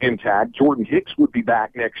intact. Jordan Hicks would be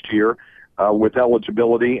back next year with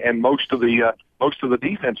eligibility, and most of the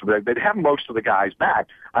defensive, they'd have most of the guys back.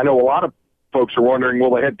 I know a lot of folks are wondering,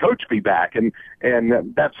 will the head coach be back? And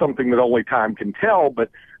that's something that only time can tell, but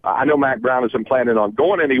I know Mack Brown isn't planning on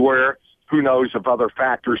going anywhere. Who knows if other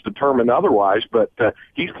factors determine otherwise, but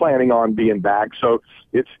he's planning on being back. So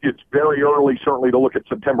it's very early, certainly, to look at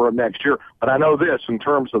September of next year. But I know this, in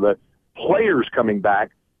terms of the players coming back,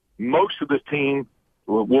 most of this team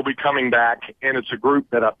will be coming back, and it's a group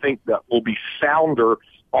that I think that will be sounder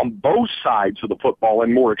on both sides of the football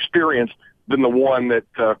and more experienced than the one that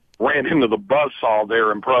ran into the buzzsaw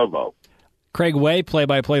there in Provo. Craig Way,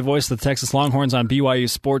 play-by-play voice of the Texas Longhorns on BYU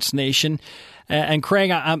Sports Nation. And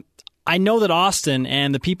Craig, I know that Austin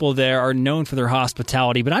and the people there are known for their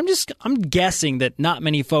hospitality, but I'm guessing that not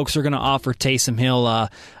many folks are going to offer Taysom Hill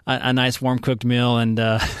a nice warm-cooked meal and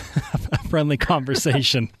a friendly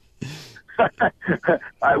conversation.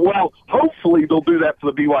 Well, hopefully they'll do that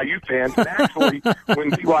for the BYU fans. And actually, when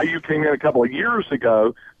BYU came in a couple of years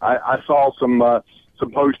ago, I saw some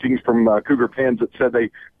postings from Cougar fans that said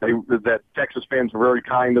that Texas fans are very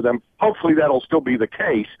kind to them. Hopefully that'll still be the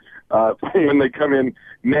case when they come in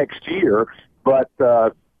next year. But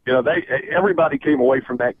everybody came away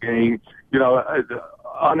from that game,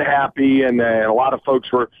 unhappy, and a lot of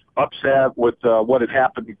folks were upset with what had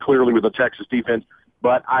happened clearly with the Texas defense.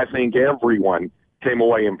 But I think everyone came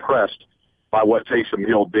away impressed by what Taysom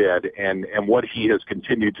Hill did and what he has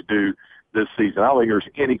continued to do this season. I don't think there's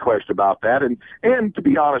any question about that. And to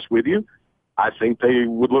be honest with you, I think they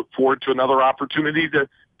would look forward to another opportunity to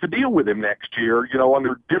deal with him next year,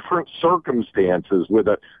 under different circumstances, with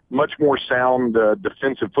a much more sound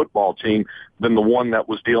defensive football team than the one that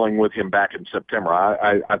was dealing with him back in September.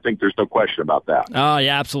 I think there's no question about that. Oh,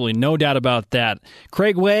 yeah, absolutely. No doubt about that.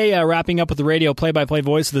 Craig Way, wrapping up with the radio play-by-play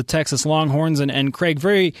voice of the Texas Longhorns. And Craig,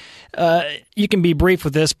 you can be brief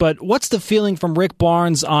with this, but what's the feeling from Rick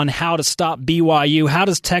Barnes on how to stop BYU? How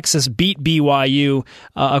does Texas beat BYU,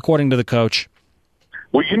 according to the coach?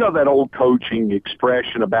 Well, that old coaching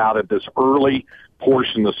expression about it, this early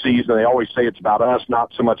portion of the season, they always say it's about us,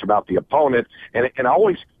 not so much about the opponent. And I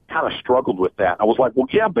always kind of struggled with that. I was like, well,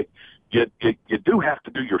 yeah, but you do have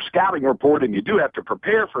to do your scouting report and you do have to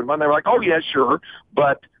prepare for it. And they're like, oh, yeah, sure.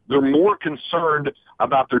 But they're more concerned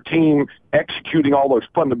about their team executing all those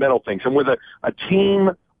fundamental things. And with a team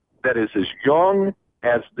that is as young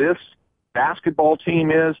as this basketball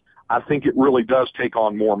team is, I think it really does take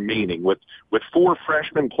on more meaning. With 4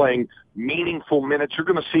 freshmen playing meaningful minutes, you're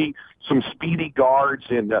going to see some speedy guards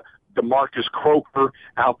in DeMarcus Croker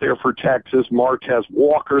out there for Texas, Martez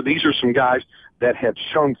Walker. These are some guys that have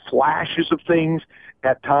shown flashes of things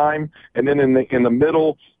at time. And then in the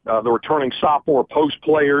middle, the returning sophomore post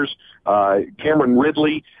players, Cameron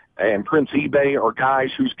Ridley and Prince Ebay are guys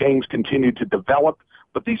whose games continue to develop.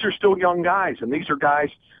 But these are still young guys, and these are guys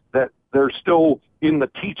that they're still in the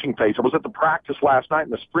teaching phase. I was at the practice last night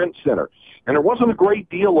in the Sprint Center, and there wasn't a great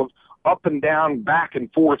deal of up and down, back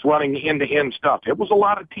and forth, running end-to-end stuff. It was a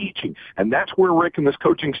lot of teaching, and that's where Rick and this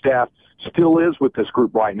coaching staff still is with this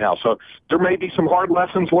group right now. So there may be some hard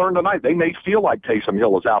lessons learned tonight. They may feel like Taysom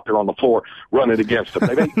Hill is out there on the floor running against them.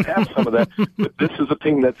 They may have some of that, but this is a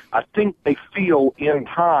team that I think they feel in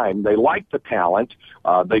time. They like the talent.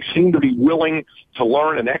 They seem to be willing to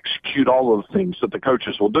learn and execute all of the things that the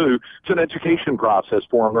coaches will do. It's an education process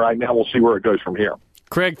for them right now. We'll see where it goes from here.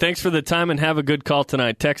 Craig, thanks for the time, and have a good call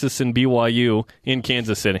tonight. Texas and BYU in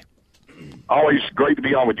Kansas City. Always great to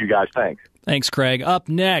be on with you guys. Thanks. Thanks, Craig. Up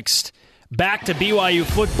next, back to BYU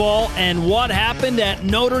football and what happened at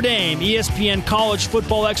Notre Dame. ESPN college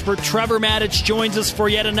football expert Trevor Matich joins us for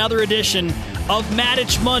yet another edition of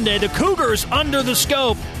Matich Monday. The Cougars under the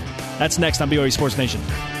scope. That's next on BYU Sports Nation.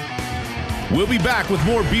 We'll be back with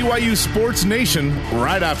more BYU Sports Nation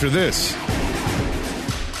right after this.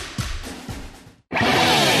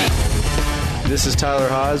 This is Tyler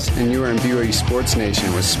Haas, and you are in BYU Sports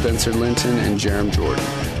Nation with Spencer Linton and Jerem Jordan.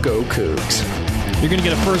 Go Cougs. You're going to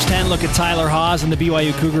get a first-hand look at Tyler Haas and the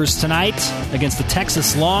BYU Cougars tonight against the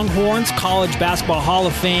Texas Longhorns. College Basketball Hall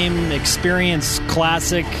of Fame Experience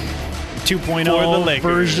Classic 2.0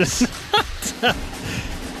 version.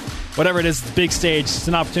 Whatever it is, it's a big stage. It's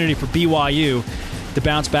an opportunity for BYU to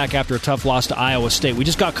bounce back after a tough loss to Iowa State. We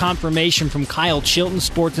just got confirmation from Kyle Chilton,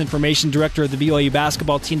 Sports Information Director of the BYU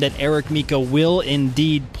basketball team, that Eric Mika will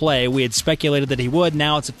indeed play. We had speculated that he would.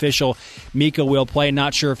 Now it's official. Mika will play.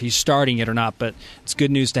 Not sure if he's starting it or not, but it's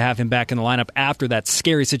good news to have him back in the lineup after that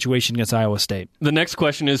scary situation against Iowa State. The next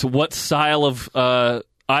question is, what style of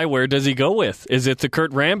eyewear does he go with? Is it the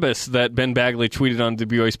Kurt Rambis that Ben Bagley tweeted on the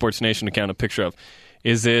BYU Sports Nation account a picture of?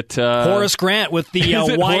 Is it Horace Grant with the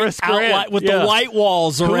white outline with the white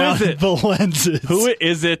walls around the lenses? Who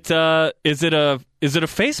is it? Is it a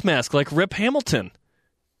face mask like Rip Hamilton?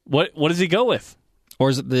 What does he go with? Or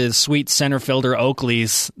is it the sweet center fielder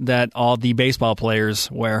Oakleys that all the baseball players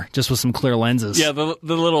wear, just with some clear lenses? Yeah, the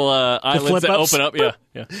little eyelids that open up.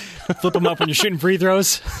 Yeah. Flip them up when you're shooting free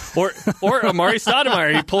throws. Or Amari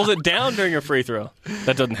Stoudemire, he pulls it down during a free throw.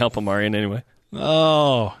 That doesn't help Amari in any way.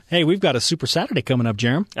 Oh, hey, we've got a Super Saturday coming up,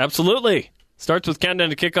 Jerem. Absolutely. Starts with countdown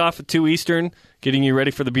to kickoff at 2 Eastern, getting you ready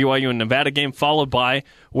for the BYU and Nevada game, followed by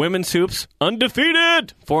women's hoops,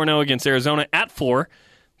 undefeated, 4-0 against Arizona at 4.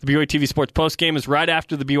 The BYU TV Sports post game is right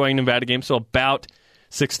after the BYU Nevada game, so about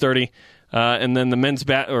 6:30, and then the men's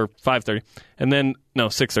or 5:30, and then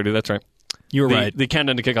 6:30. That's right. You were right. The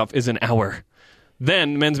countdown to kickoff is an hour.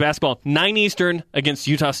 Then men's basketball, 9 Eastern against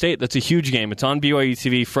Utah State. That's a huge game. It's on BYU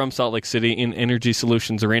TV from Salt Lake City in Energy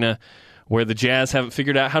Solutions Arena, where the Jazz haven't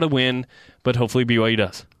figured out how to win, but hopefully BYU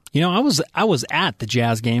does. You know, I was at the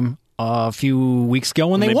Jazz game a few weeks ago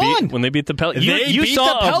when they won. When they beat the Pelicans. You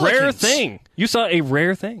saw a rare thing. You saw a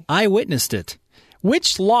rare thing. I witnessed it.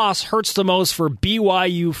 Which loss hurts the most for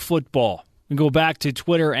BYU football? We go back to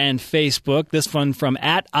Twitter and Facebook. This one from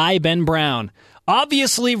 @IBenBrown.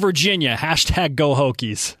 Obviously, Virginia. #Go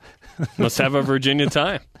Hokies. Must have a Virginia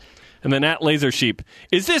time. And then @LaserSheep.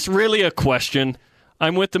 Is this really a question?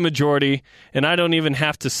 I'm with the majority, and I don't even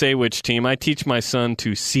have to say which team. I teach my son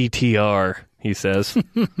to CTR, he says.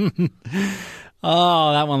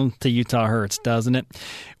 Oh, that one to Utah hurts, doesn't it?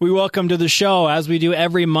 We welcome to the show, as we do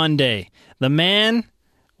every Monday, the man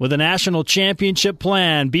with a national championship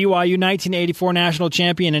plan, BYU 1984 national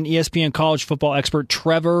champion and ESPN college football expert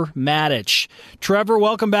Trevor Matich. Trevor,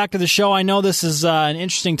 welcome back to the show. I know this is an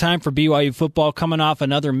interesting time for BYU football, coming off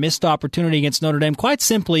another missed opportunity against Notre Dame. Quite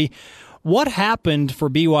simply, what happened for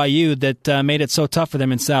BYU that made it so tough for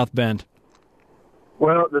them in South Bend?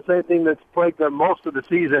 Well, the same thing that's plagued them most of the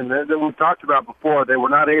season that we've talked about before. They were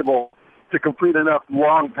not able to complete enough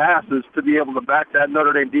long passes to be able to back that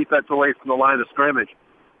Notre Dame defense away from the line of scrimmage.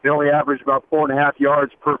 They only averaged about 4.5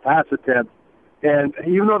 yards per pass attempt. And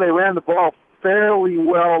even though they ran the ball fairly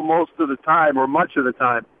well most of the time, or much of the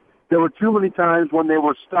time, there were too many times when they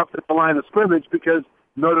were stuffed at the line of scrimmage because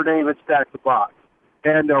Notre Dame had stacked the box.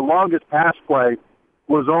 And their longest pass play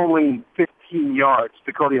was only 15 yards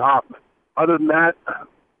to Cody Hoffman. Other than that,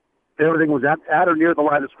 everything was at or near the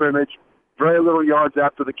line of scrimmage, very little yards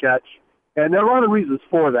after the catch. And there are a lot of reasons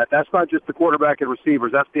for that. That's not just the quarterback and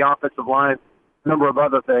receivers. That's the offensive line, a number of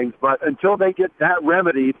other things. But until they get that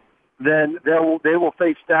remedied, then they will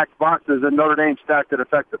face stacked boxes, and Notre Dame stacked it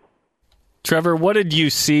effectively. Trevor, what did you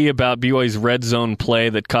see about BYU's red zone play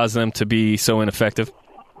that caused them to be so ineffective?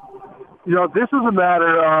 This is a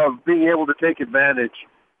matter of being able to take advantage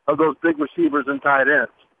of those big receivers and tight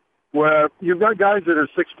ends, where you've got guys that are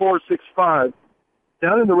 6'4", 6'5",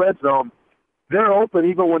 down in the red zone. They're open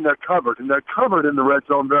even when they're covered, and they're covered in the red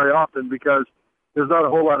zone very often because there's not a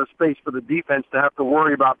whole lot of space for the defense to have to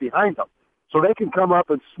worry about behind them. So they can come up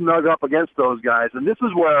and snug up against those guys, and this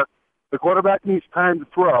is where the quarterback needs time to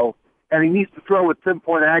throw, and he needs to throw with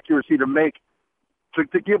pinpoint accuracy to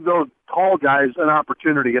give those tall guys an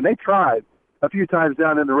opportunity. And they tried a few times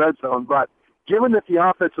down in the red zone, but given that the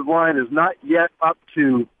offensive line is not yet up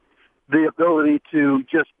to the ability to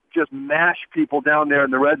just mash people down there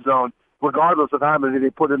in the red zone, regardless of how many they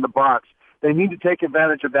put in the box, they need to take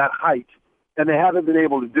advantage of that height, and they haven't been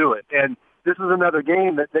able to do it. And this is another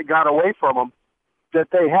game that got away from them, that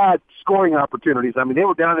they had scoring opportunities. I mean, they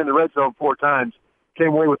were down in the red zone 4 times, came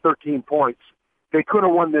away with 13 points. They could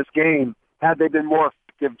have won this game had they been more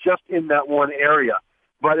effective just in that one area.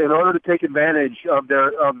 But in order to take advantage of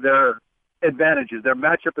their advantages, their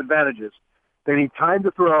matchup advantages, they need time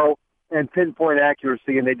to throw and pinpoint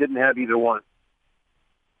accuracy, and they didn't have either one.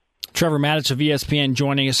 Trevor Matich of ESPN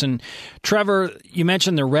joining us. And Trevor, you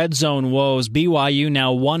mentioned the red zone woes. BYU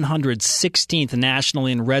now 116th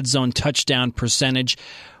nationally in red zone touchdown percentage.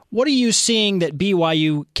 What are you seeing that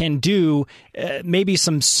BYU can do, maybe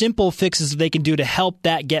some simple fixes that they can do to help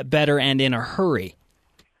that get better and in a hurry?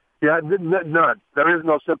 Yeah, none. There is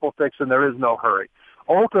no simple fix and there is no hurry.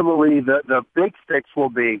 Ultimately, the big fix will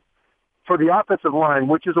be for the offensive line,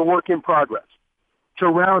 which is a work in progress, to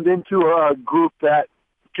round into a group that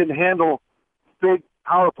can handle big,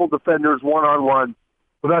 powerful defenders one-on-one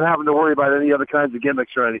without having to worry about any other kinds of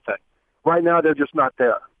gimmicks or anything. Right now, they're just not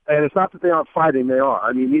there. And it's not that they aren't fighting, they are.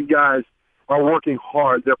 I mean, these guys are working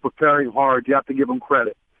hard. They're preparing hard. You have to give them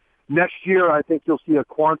credit. Next year, I think you'll see a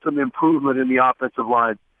quantum improvement in the offensive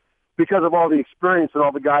line because of all the experience and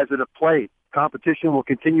all the guys that have played. Competition will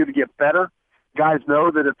continue to get better. Guys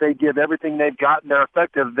know that if they give everything they've got and they're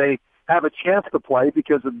effective, they have a chance to play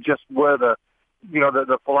because of just where the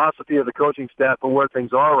philosophy of the coaching staff and where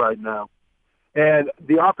things are right now. And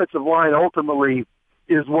the offensive line ultimately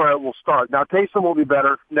is where it will start. Now, Taysom will be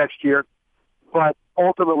better next year, but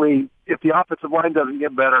ultimately, if the offensive line doesn't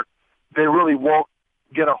get better, they really won't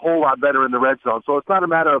get a whole lot better in the red zone. So it's not a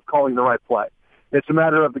matter of calling the right play. It's a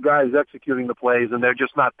matter of the guys executing the plays, and they're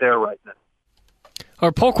just not there right now.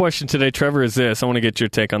 Our poll question today, Trevor, is this. I want to get your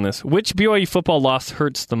take on this. Which BYU football loss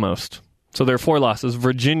hurts the most? So there are 4 losses: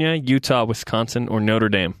 Virginia, Utah, Wisconsin, or Notre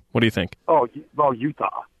Dame. What do you think? Oh,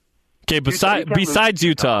 Utah. Okay, besides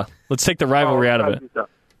Utah, let's take the rivalry out of it.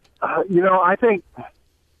 I think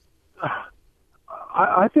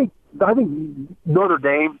Notre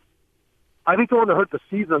Dame. I think the one that hurt the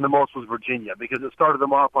season the most was Virginia because it started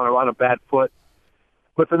them off on a bad foot.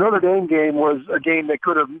 But the Notre Dame game was a game that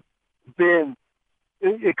could have been.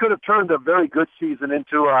 It could have turned a very good season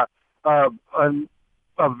into a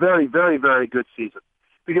very, very, very good season.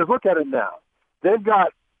 Because look at it now. They've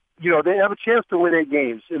got. They have a chance to win 8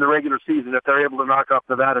 games in the regular season if they're able to knock off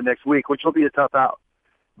Nevada next week, which will be a tough out.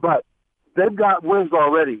 But they've got wins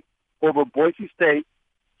already over Boise State,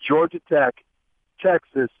 Georgia Tech,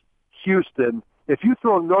 Texas, Houston. If you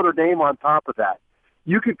throw Notre Dame on top of that,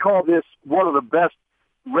 you could call this one of the best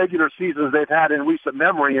regular seasons they've had in recent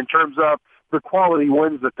memory in terms of the quality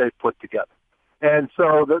wins that they've put together. And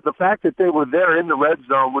so the fact that they were there in the red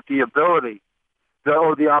zone with the ability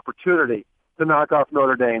or the opportunity to knock off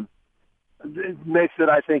Notre Dame makes it,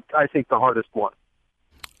 I think, the hardest one.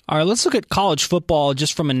 All right, let's look at college football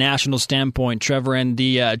just from a national standpoint, Trevor, and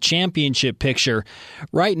the championship picture.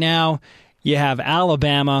 Right now, you have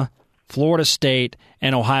Alabama, Florida State,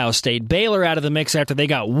 and Ohio State. Baylor out of the mix after they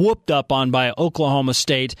got whooped up on by Oklahoma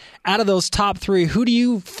State. Out of those top 3, who do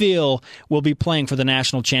you feel will be playing for the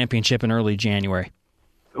national championship in early January?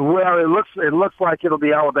 Well, it looks like it'll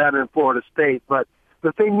be Alabama and Florida State, but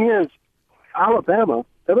the thing is, Alabama,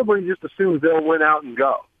 everybody just assumes they'll win out and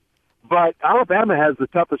go. But Alabama has the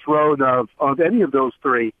toughest road of any of those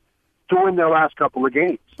 3 to win their last couple of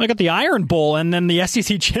games. Look at the Iron Bowl and then the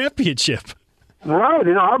SEC Championship. Right.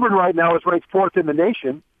 Auburn right now is ranked 4th in the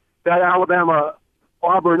nation. That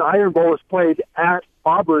Alabama-Auburn Iron Bowl is played at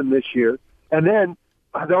Auburn this year. And then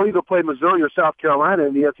they'll either play Missouri or South Carolina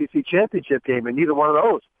in the SEC Championship game, and neither one of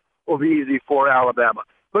those will be easy for Alabama.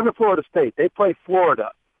 Look at Florida State. They play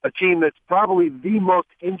Florida, a team that's probably the most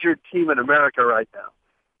injured team in America right now.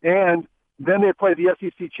 And Then they play the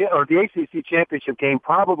the ACC championship game,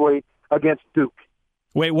 probably against Duke.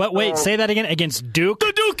 Wait, what? Wait, say that again. Against Duke?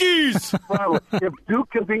 The Dukies! Probably. If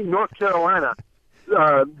Duke can beat North Carolina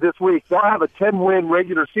this week, they'll have a 10-win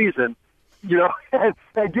regular season. You know, and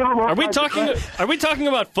give them. Are we talking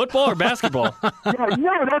about football or basketball?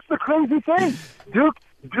 Yeah, that's the crazy thing.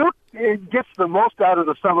 Duke gets the most out of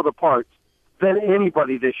the sum of the parts than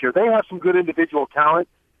anybody this year. They have some good individual talent,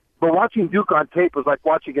 but watching Duke on tape was like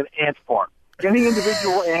watching an ant farm. Any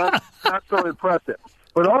individual ant, not so impressive.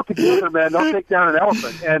 But all together, man, they'll take down an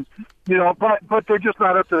elephant. And, you know, but they're just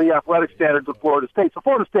not up to the athletic standards of Florida State. So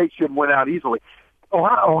Florida State should win out easily.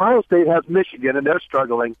 Ohio State has Michigan, and they're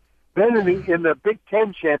struggling. Then in the Big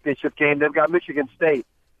Ten championship game, they've got Michigan State,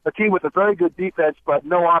 a team with a very good defense but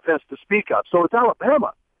no offense to speak of. So it's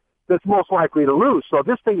Alabama that's most likely to lose. So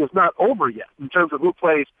this thing is not over yet in terms of who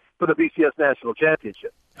plays for the BCS National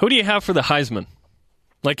Championship. Who do you have for the Heisman?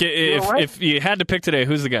 Like, if you had to pick today,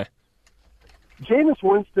 who's the guy? Jameis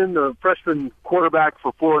Winston, the freshman quarterback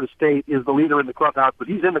for Florida State, is the leader in the clubhouse, but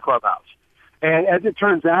he's in the clubhouse. And as it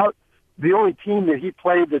turns out, the only team that he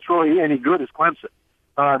played that's really any good is Clemson.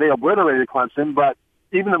 They obliterated Clemson, but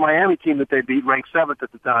even the Miami team that they beat, ranked 7th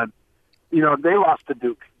at the time, you know, they lost to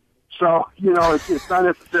Duke. So, you know, it's not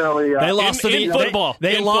necessarily... they lost in football.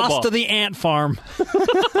 They lost to the ant farm.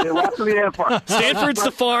 They lost to the ant farm. Stanford's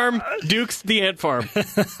the farm. Duke's the ant farm.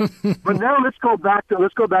 But now let's go back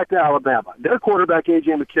to Alabama. Their quarterback,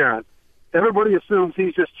 A.J. McCarron, everybody assumes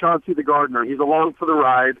he's just Chauncey the Gardener. He's along for the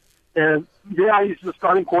ride. And, yeah, he's the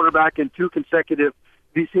starting quarterback in 2 consecutive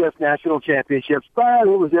BCS national championships, but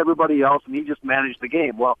it was everybody else, and he just managed the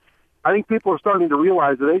game. Well, I think people are starting to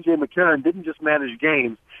realize that A.J. McCarron didn't just manage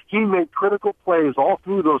games. He made critical plays all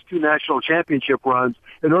through those 2 national championship runs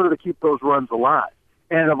in order to keep those runs alive.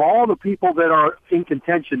 And of all the people that are in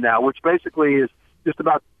contention now, which basically is just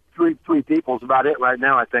about three people, is about it right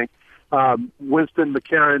now, I think, Winston,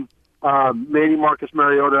 McCarron, maybe Marcus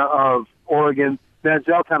Mariota of Oregon.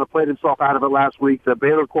 Manziel kind of played himself out of it last week. The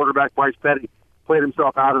Baylor quarterback, Bryce Petty, played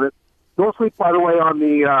himself out of it. Don't sleep, by the way, on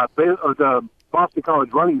the Boston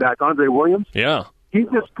College running back, Andre Williams. Yeah. He's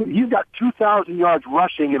got 2,000 yards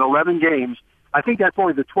rushing in 11 games. I think that's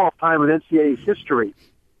only the 12th time in NCAA history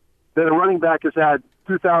that a running back has had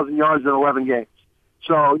 2,000 yards in 11 games.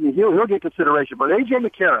 So he'll get consideration. But A.J.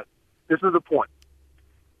 McCarron, this is the point.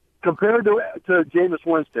 Compared to Jameis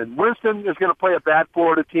Winston, Winston is going to play a bad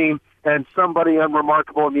Florida team and somebody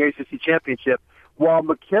unremarkable in the ACC championship, while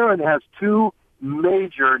McCarron has 2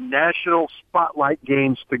 major national spotlight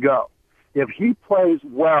games to go. If he plays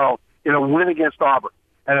well in a win against Auburn,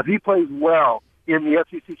 and if he plays well in the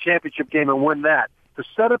SEC championship game and win that, to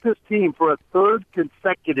set up his team for a 3rd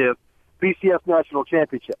consecutive BCS national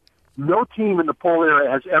championship. No team in the poll era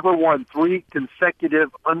has ever won 3 consecutive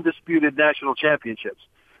undisputed national championships.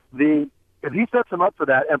 If he sets him up for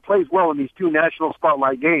that and plays well in these 2 national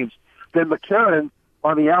spotlight games, then McCarron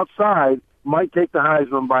on the outside might take the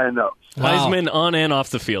Heisman by a nose. Wow. Heisman on and off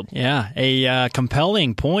the field. Yeah, a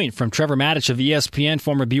compelling point from Trevor Matich of ESPN,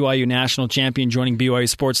 former BYU national champion, joining BYU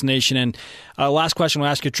Sports Nation. And last question we'll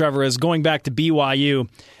ask you, Trevor, is going back to BYU.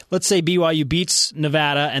 Let's say BYU beats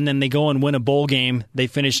Nevada and then they go and win a bowl game. They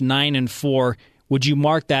finish 9-4. Would you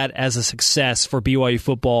mark that as a success for BYU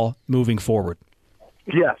football moving forward?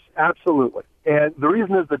 Yes, absolutely. And the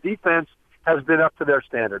reason is the defense has been up to their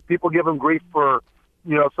standard. People give them grief for,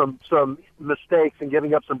 you know, some mistakes and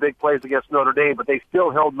giving up some big plays against Notre Dame, but they still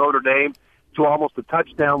held Notre Dame to almost a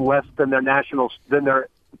touchdown less than their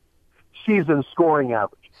season scoring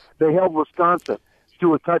average. They held Wisconsin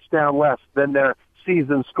to a touchdown less than their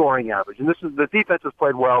season scoring average. And the defense has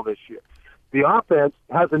played well this year. The offense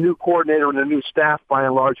has a new coordinator and a new staff by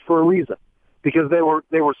and large for a reason, because they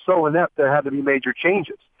were so inept there had to be major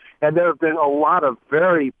changes. And there have been a lot of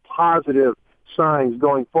very positive signs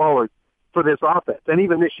going forward for this offense. And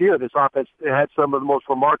even this year, this offense had some of the most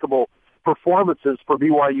remarkable performances for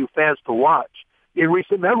BYU fans to watch in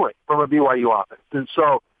recent memory from a BYU offense. And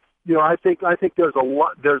so, you know, I think there's a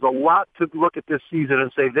lot to look at this season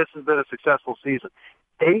and say this has been a successful season.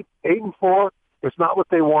 8-4, it's not what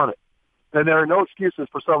they wanted. And there are no excuses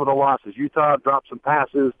for some of the losses. Utah dropped some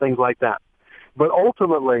passes, things like that. But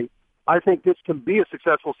ultimately, I think this can be a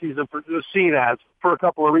successful season for a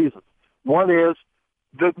couple of reasons. One is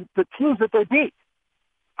the teams that they beat.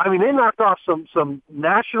 I mean, they knocked off some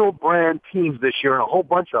national brand teams this year, and a whole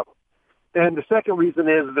bunch of them. And the second reason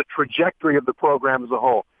is the trajectory of the program as a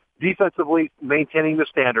whole. Defensively, maintaining the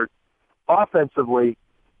standard. Offensively,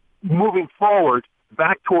 moving forward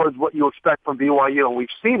back towards what you expect from BYU. And we've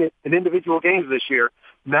seen it in individual games this year.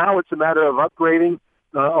 Now it's a matter of upgrading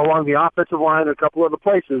along the offensive line and a couple other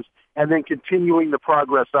places, and then continuing the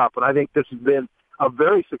progress up. And I think this has been a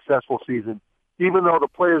very successful season, even though the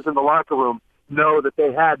players in the locker room know that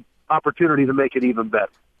they had opportunity to make it even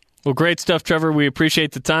better. Well, great stuff, Trevor. We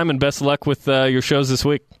appreciate the time, and best of luck with your shows this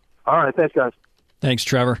week. All right, thanks, guys. Thanks,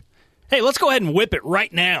 Trevor. Hey, let's go ahead and whip it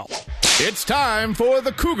right now. It's time for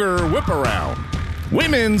the Cougar Whip Around.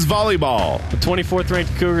 Women's volleyball. The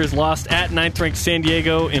 24th-ranked Cougars lost at 9th-ranked San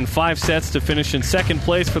Diego in 5 sets to finish in second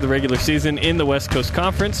place for the regular season in the West Coast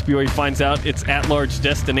Conference. BYU finds out its at-large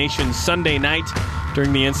destination Sunday night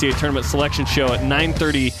during the NCAA Tournament Selection Show at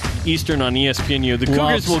 9:30 Eastern on ESPNU. The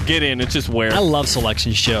Cougars will get in. It's just where. I love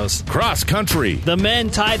selection shows. Cross country. The men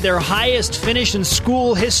tied their highest finish in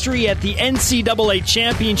school history at the NCAA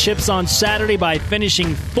Championships on Saturday by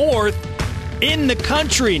finishing 4th in the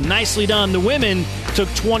country. Nicely done. The women took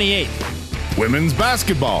 28th. Women's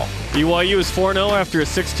basketball. BYU is 4-0 after a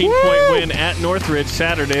 16-point win at Northridge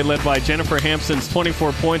Saturday, led by Jennifer Hampson's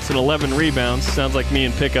 24 points and 11 rebounds. Sounds like me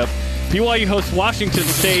in pickup. BYU hosts Washington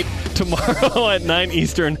State tomorrow at 9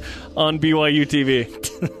 Eastern on BYU TV.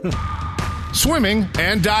 Swimming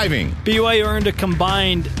and diving. BYU earned a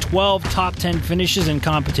combined 12 top 10 finishes in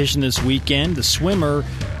competition this weekend. The swimmers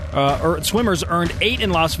earned 8 in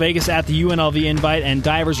Las Vegas at the UNLV Invite, and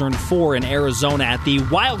divers earned 4 in Arizona at the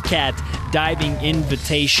Wildcat Diving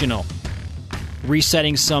Invitational.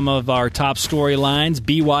 Resetting some of our top storylines,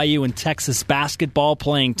 BYU and Texas basketball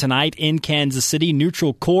playing tonight in Kansas City,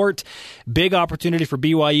 neutral court. Big opportunity for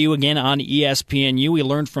BYU again on ESPNU. We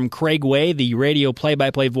learned from Craig Way, the radio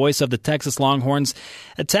play-by-play voice of the Texas Longhorns.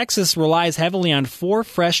 Texas relies heavily on 4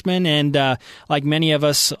 freshmen, and like many of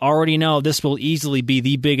us already know, this will easily be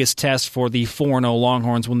the biggest test for the 4-0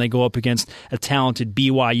 Longhorns when they go up against a talented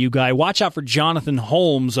BYU guy. Watch out for Jonathan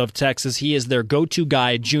Holmes of Texas. He is their go-to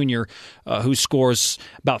guy, junior, who scores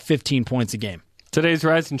about 15 points a game. Today's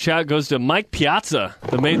Rise and Shout goes to Mike Piazza,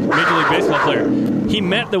 the Major League Baseball player. He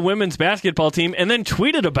met the women's basketball team and then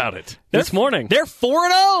tweeted about it this morning. They're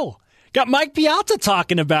 4-0. Got Mike Piazza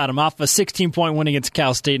talking about him off a 16-point win against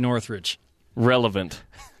Cal State Northridge. Relevant.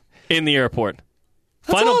 In the airport.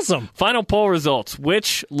 That's awesome. Final poll results.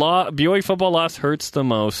 Which BYU football loss hurts the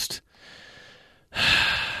most?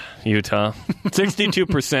 Utah.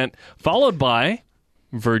 62%. Followed by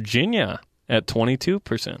Virginia at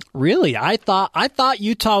 22%. Really? I thought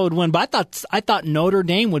Utah would win, but I thought Notre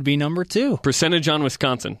Dame would be number 2. Percentage on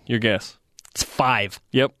Wisconsin. Your guess? It's 5.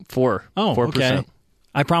 Yep, 4. Oh, 4%. Okay.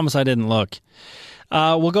 I promise I didn't look.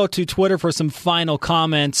 We'll go to Twitter for some final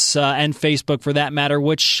comments and Facebook for that matter.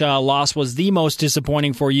 Which loss was the most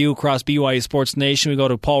disappointing for you across BYU Sports Nation? We go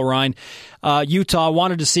to Paul Ryan. Utah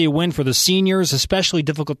wanted to see a win for the seniors, especially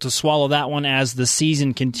difficult to swallow that one as the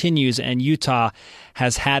season continues, and Utah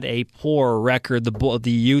has had a poor record.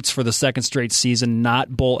 The Utes for the second straight season not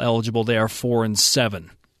bowl eligible. They are 4-7.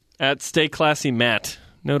 At Stay Classy Matt,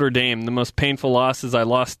 Notre Dame, the most painful loss is I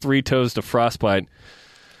lost 3 toes to frostbite.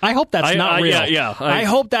 I hope that's not real. Yeah. I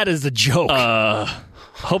hope that is a joke.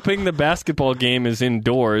 Hoping the basketball game is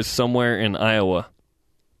indoors somewhere in Iowa.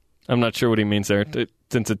 I'm not sure what he means there,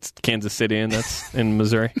 since it's Kansas City and that's in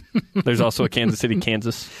Missouri. There's also a Kansas City,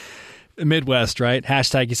 Kansas. Midwest, right?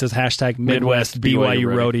 Hashtag, he says, hashtag Midwest BYU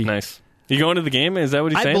Roadie. Nice. You going to the game? Is that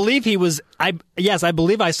what he's saying? I believe he was. I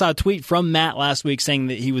believe I saw a tweet from Matt last week saying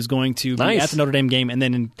that he was going to be at the Notre Dame game and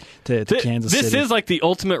then to Kansas City. This is like the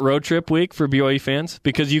ultimate road trip week for BYU fans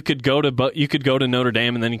because you could go to Notre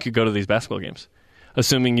Dame and then you could go to these basketball games,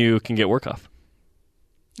 assuming you can get work off.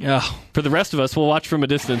 Yeah. For the rest of us, we'll watch from a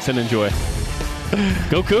distance and enjoy.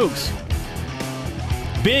 Go Cougs!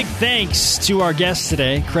 Big thanks to our guests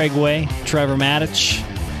today, Craig Way, Trevor Matich.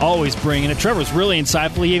 Always bringing it. Trevor's really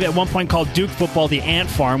insightful. He at one point called Duke football the Ant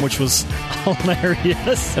Farm, which was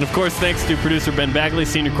hilarious. And, of course, thanks to producer Ben Bagley,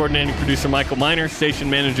 senior coordinating producer Michael Miner, station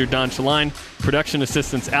manager Don Shaline, production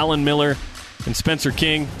assistants Alan Miller and Spencer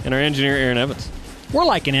King, and our engineer Aaron Evans. We're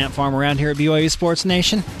like an ant farm around here at BYU Sports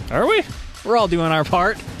Nation. Are we? We're all doing our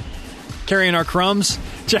part, carrying our crumbs.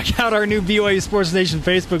 Check out our new BYU Sports Nation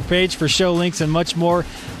Facebook page for show links and much more.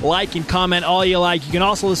 Like and comment all you like. You can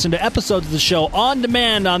also listen to episodes of the show on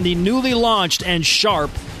demand on the newly launched and sharp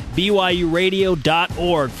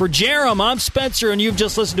BYURadio.org. For Jerem, I'm Spencer, and you've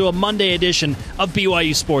just listened to a Monday edition of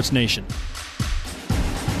BYU Sports Nation.